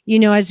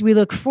 as we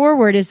look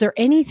forward, is there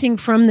anything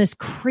from this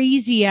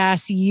crazy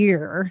ass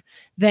year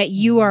that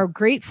you are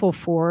grateful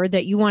for,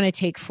 that you want to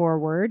take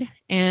forward?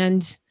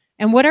 And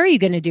And what are you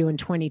going to do in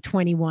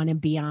 2021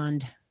 and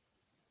beyond?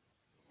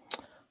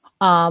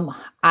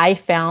 I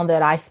found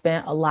that I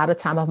spent a lot of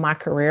time of my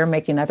career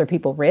making other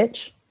people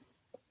rich,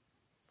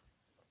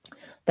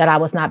 that I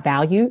was not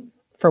valued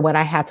for what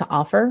I had to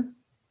offer.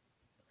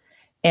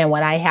 And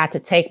when I had to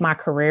take my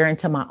career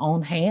into my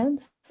own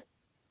hands,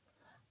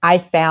 I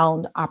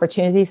found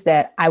opportunities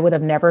that I would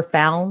have never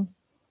found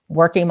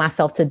working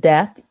myself to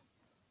death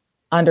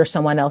under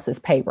someone else's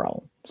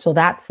payroll. So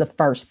that's the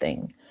first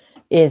thing,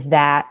 is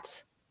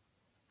that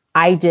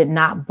I did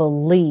not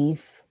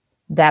believe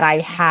that I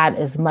had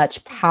as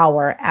much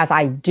power as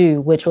I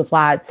do, which was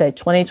why I said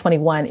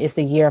 2021 is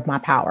the year of my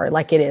power.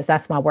 Like it is.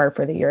 That's my word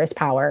for the year, is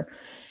power.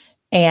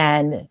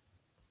 And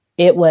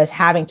it was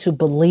having to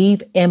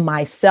believe in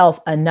myself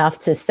enough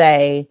to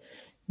say,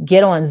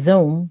 get on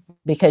Zoom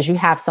because you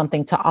have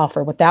something to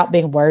offer, without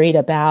being worried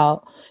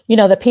about,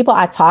 the people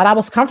I taught. I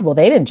was comfortable.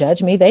 They didn't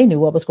judge me. They knew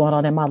what was going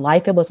on in my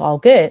life. It was all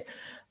good.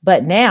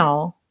 But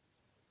now,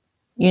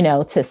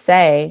 to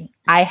say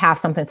I have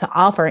something to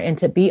offer and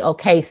to be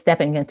okay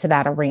stepping into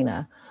that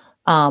arena.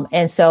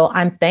 And so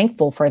I'm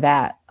thankful for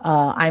that.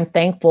 I'm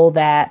thankful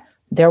that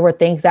there were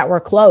things that were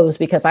closed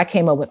because I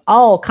came up with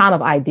all kind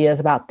of ideas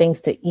about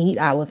things to eat.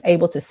 I was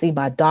able to see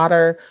my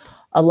daughter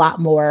a lot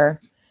more.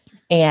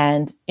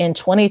 And in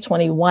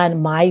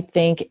 2021, my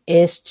thing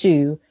is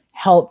to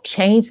help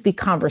change the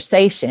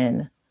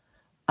conversation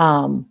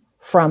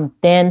from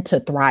thin to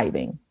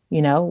thriving,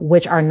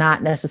 which are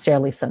not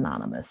necessarily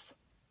synonymous.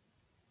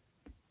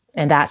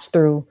 And that's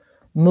through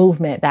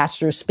movement. That's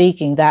through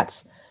speaking.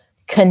 That's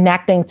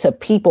connecting to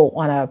people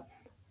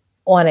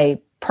on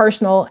a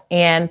personal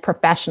and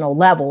professional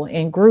level,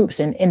 in groups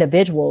and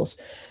individuals,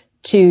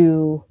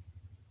 to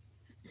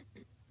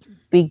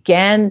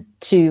begin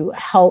to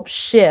help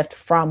shift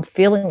from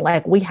feeling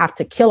like we have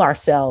to kill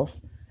ourselves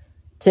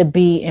to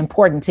be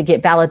important, to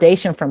get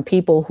validation from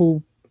people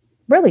who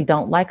really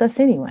don't like us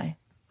anyway.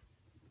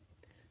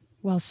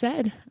 Well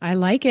said. I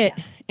like it.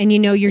 And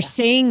you're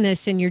saying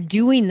this and you're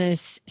doing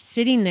this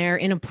sitting there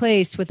in a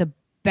place with a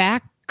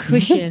back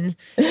cushion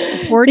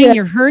supporting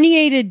your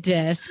herniated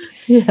disc.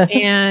 Yeah.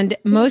 And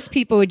most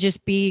people would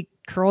just be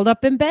curled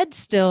up in bed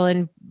still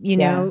and,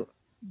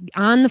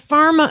 on the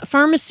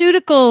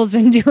pharmaceuticals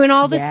and doing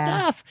all this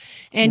stuff.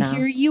 And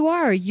here you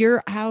are,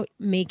 you're out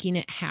making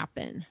it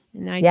happen.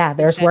 And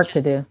there's work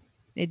to do.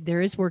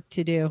 There is work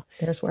to do.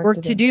 There's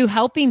work to do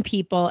helping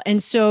people.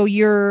 And so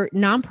your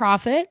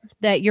nonprofit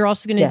that you're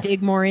also going to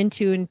dig more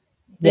into in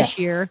this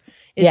year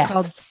is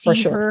called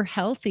See Her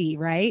Healthy,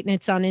 right? And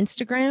it's on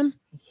Instagram.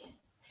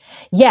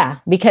 Yeah,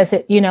 because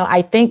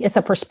I think it's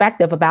a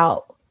perspective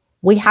about,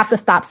 we have to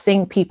stop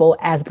seeing people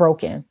as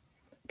broken.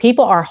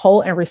 People are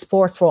whole and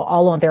resourceful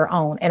all on their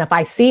own. And if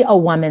I see a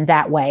woman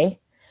that way,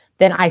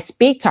 then I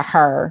speak to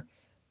her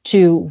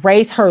to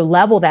raise her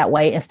level that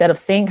way, instead of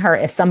seeing her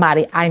as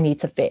somebody I need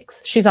to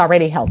fix. She's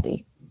already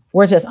healthy.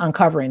 We're just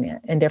uncovering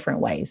it in different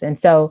ways. And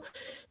so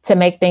to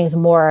make things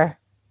more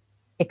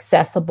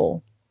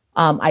accessible,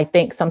 I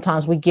think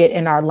sometimes we get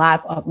in our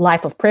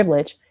life of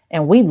privilege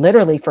and we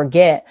literally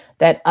forget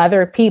that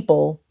other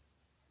people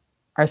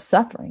are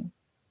suffering.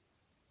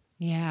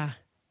 Yeah.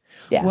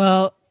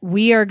 Well, I'm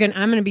going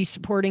to be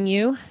supporting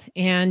you,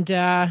 and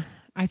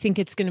I think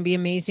it's going to be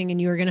amazing.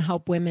 And you're going to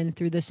help women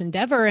through this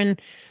endeavor.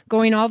 And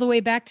going all the way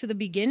back to the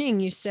beginning,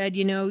 you said,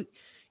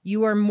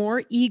 you are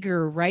more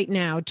eager right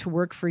now to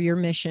work for your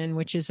mission,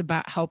 which is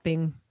about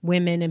helping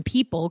women and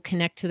people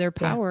connect to their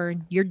power. Yeah.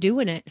 You're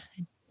doing it.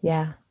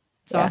 Yeah.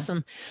 It's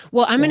awesome.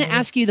 Well, I'm going to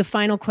ask you the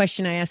final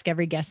question I ask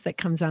every guest that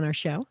comes on our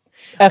show.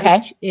 Okay.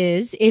 Which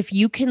is, if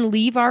you can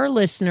leave our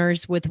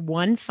listeners with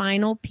one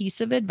final piece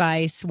of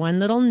advice, one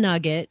little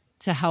nugget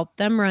to help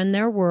them run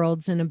their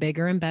worlds in a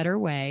bigger and better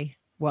way,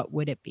 what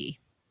would it be?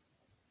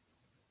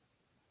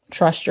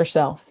 Trust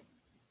yourself.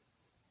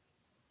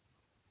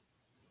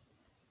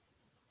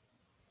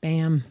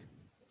 Bam.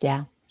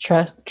 Yeah.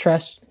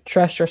 Trust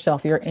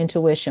yourself. Your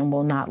intuition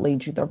will not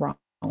lead you the wrong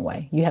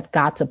way. You have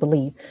got to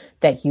believe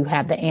that you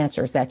have the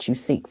answers that you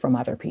seek from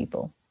other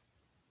people.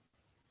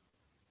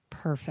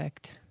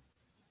 Perfect.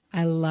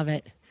 I love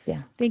it.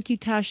 Yeah. Thank you,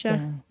 Tasha.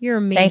 Yeah. You're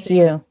amazing.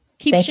 Thank you.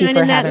 Keep Thank shining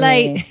you for that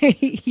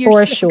light. You're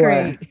for so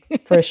sure.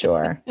 great. For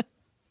sure.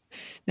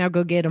 Now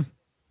go get them.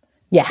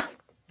 Yeah.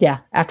 Yeah.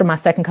 After my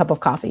second cup of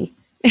coffee.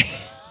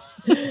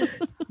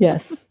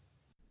 Yes.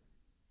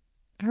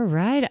 All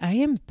right. I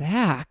am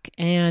back.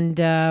 And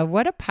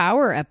what a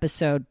power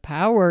episode.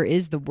 Power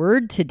is the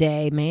word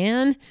today,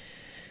 man.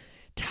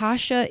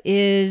 Tasha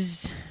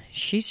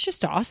she's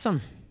just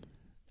awesome.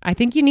 I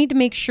think you need to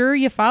make sure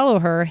you follow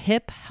her,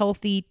 Hip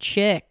Healthy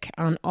Chick,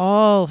 on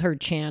all her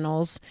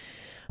channels.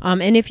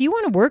 And if you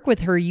want to work with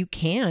her, you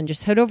can.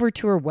 Just head over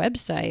to her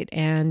website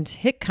and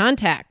hit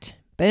contact.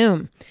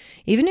 Boom.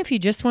 Even if you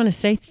just want to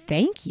say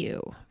thank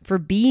you for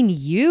being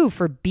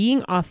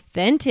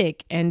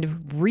authentic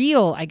and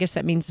real. I guess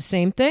that means the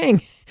same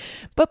thing.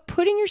 But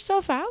putting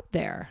yourself out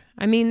there.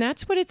 I mean,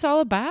 that's what it's all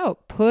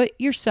about. Put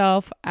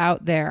yourself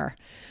out there.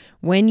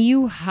 When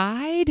you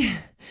hide,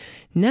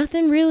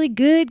 nothing really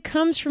good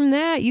comes from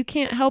that. You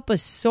can't help a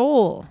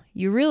soul.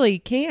 You really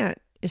can't,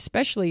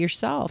 especially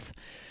yourself.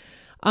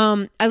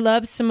 I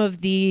love some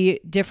of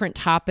the different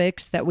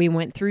topics that we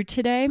went through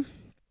today.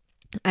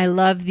 I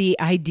love the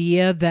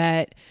idea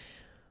that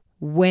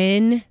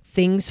when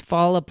things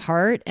fall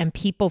apart and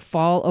people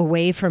fall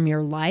away from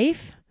your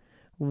life,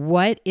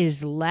 what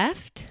is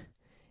left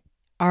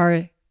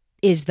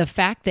is the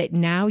fact that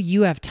now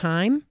you have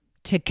time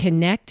to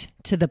connect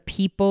to the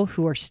people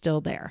who are still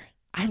there.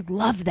 I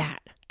love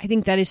that. I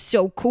think that is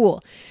so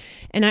cool.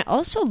 And I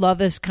also love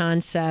this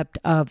concept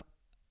of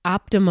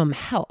optimum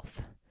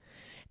health,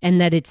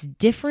 and that it's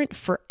different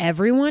for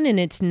everyone and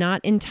it's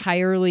not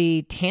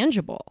entirely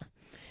tangible,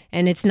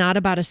 and it's not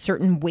about a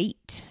certain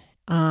weight.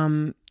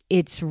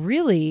 It's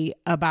really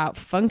about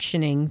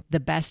functioning the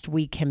best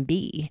we can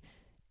be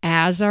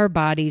as our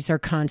bodies are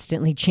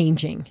constantly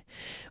changing,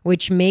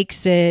 which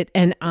makes it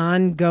an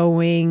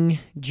ongoing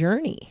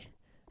journey.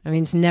 I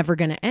mean, it's never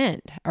going to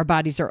end. Our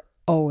bodies are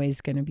always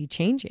going to be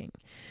changing.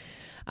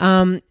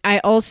 I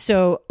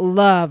also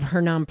love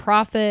her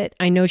nonprofit.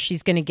 I know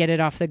she's going to get it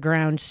off the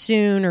ground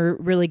soon, or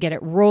really get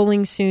it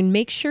rolling soon.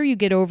 Make sure you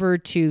get over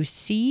to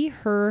See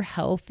Her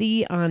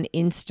Healthy on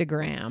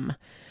Instagram.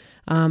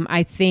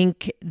 I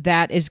think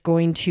that is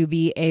going to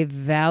be a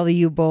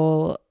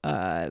valuable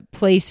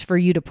place for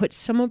you to put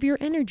some of your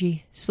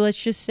energy. So let's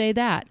just say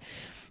that.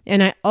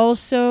 And I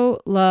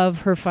also love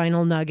her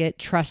final nugget: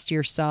 trust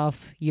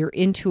yourself. Your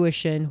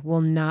intuition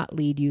will not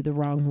lead you the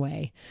wrong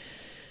way.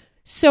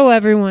 So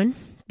everyone,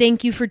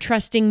 thank you for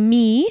trusting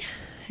me.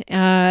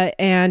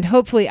 And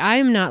hopefully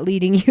I'm not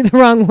leading you the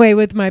wrong way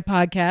with my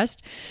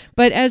podcast.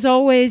 But as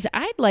always,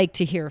 I'd like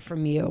to hear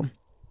from you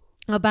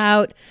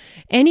about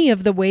any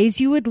of the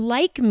ways you would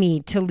like me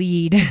to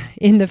lead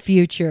in the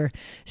future.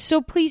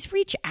 So please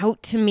reach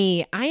out to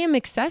me. I am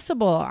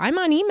accessible. I'm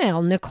on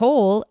email,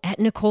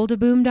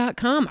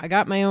 Nicole@NicoleDeBoom.com. I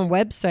got my own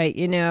website,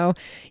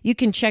 You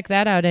can check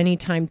that out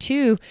anytime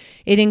too.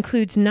 It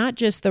includes not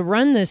just the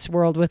Run This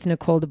World with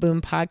Nicole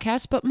DeBoom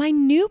podcast, but my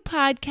new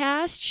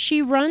podcast.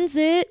 She runs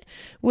it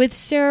with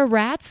Sarah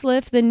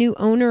Ratzliff, the new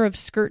owner of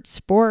Skirt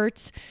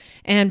Sports.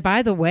 And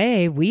by the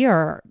way, we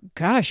are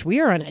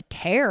on a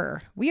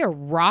tear. We are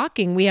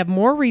rocking. We have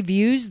more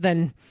reviews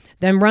than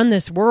Run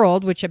This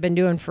World, which I've been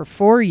doing for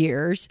 4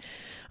 years.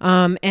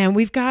 And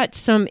we've got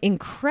some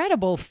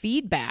incredible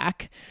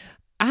feedback.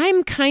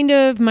 I'm kind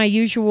of my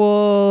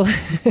usual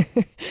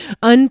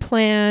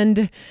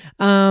unplanned,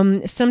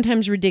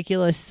 sometimes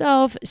ridiculous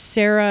self.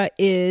 Sarah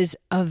is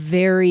a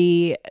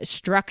very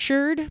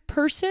structured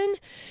person.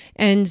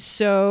 And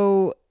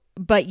so,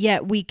 but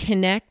yet we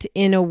connect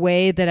in a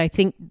way that I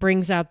think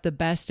brings out the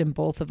best in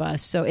both of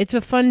us. So it's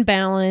a fun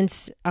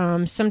balance,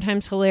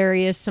 sometimes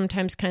hilarious,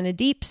 sometimes kind of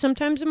deep,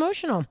 sometimes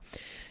emotional.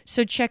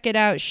 So check it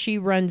out. She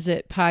Runs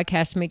It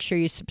podcast. Make sure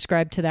you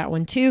subscribe to that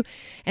one too.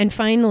 And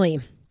finally,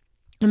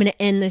 I'm going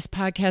to end this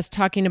podcast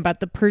talking about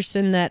the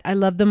person that I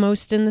love the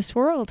most in this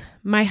world,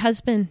 my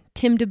husband,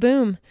 Tim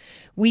DeBoom.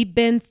 We've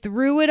been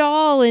through it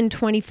all in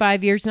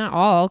 25 years, not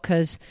all,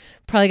 because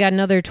probably got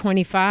another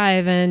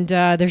 25, and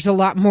there's a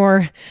lot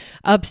more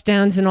ups,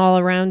 downs, and all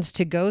arounds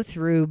to go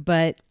through.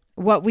 But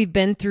what we've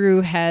been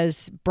through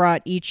has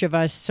brought each of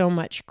us so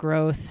much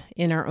growth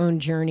in our own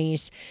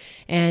journeys.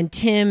 And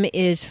Tim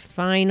is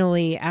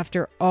finally,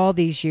 after all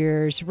these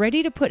years,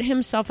 ready to put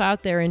himself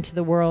out there into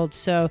the world.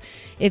 So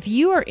if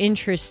you are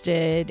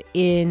interested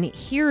in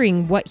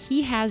hearing what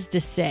he has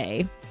to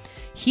say,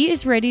 he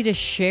is ready to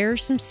share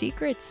some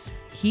secrets.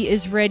 He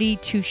is ready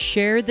to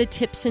share the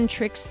tips and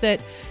tricks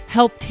that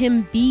helped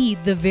him be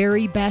the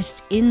very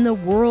best in the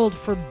world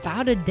for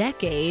about a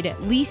decade,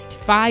 at least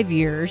 5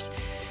 years,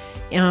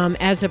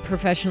 as a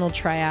professional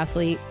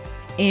triathlete,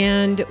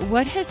 and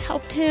what has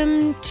helped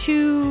him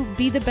to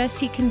be the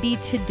best he can be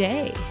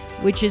today,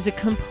 which is a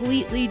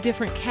completely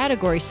different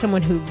category.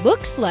 Someone who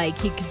looks like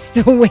he could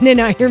still win an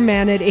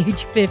Ironman at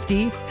age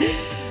 50,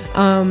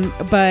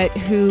 but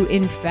who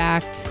in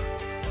fact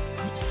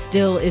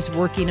still is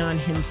working on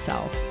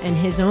himself and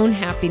his own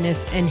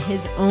happiness and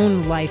his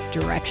own life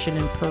direction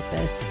and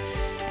purpose,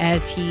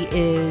 as he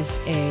is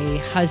a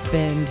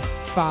husband,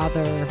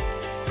 father,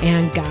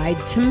 and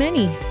guide to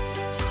many.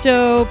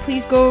 So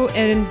please go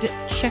and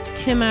check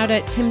Tim out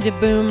at Tim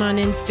DeBoom on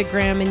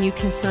Instagram, and you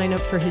can sign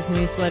up for his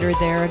newsletter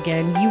there.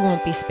 Again, you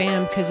won't be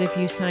spammed, because if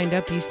you signed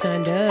up, you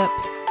signed up.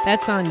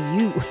 That's on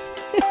you.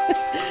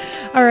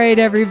 All right,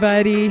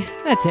 everybody.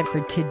 That's it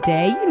for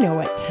today. You know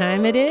what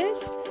time it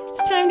is.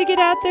 It's time to get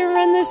out there and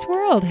run this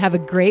world. Have a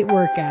great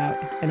workout,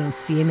 and I'll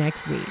see you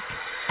next week.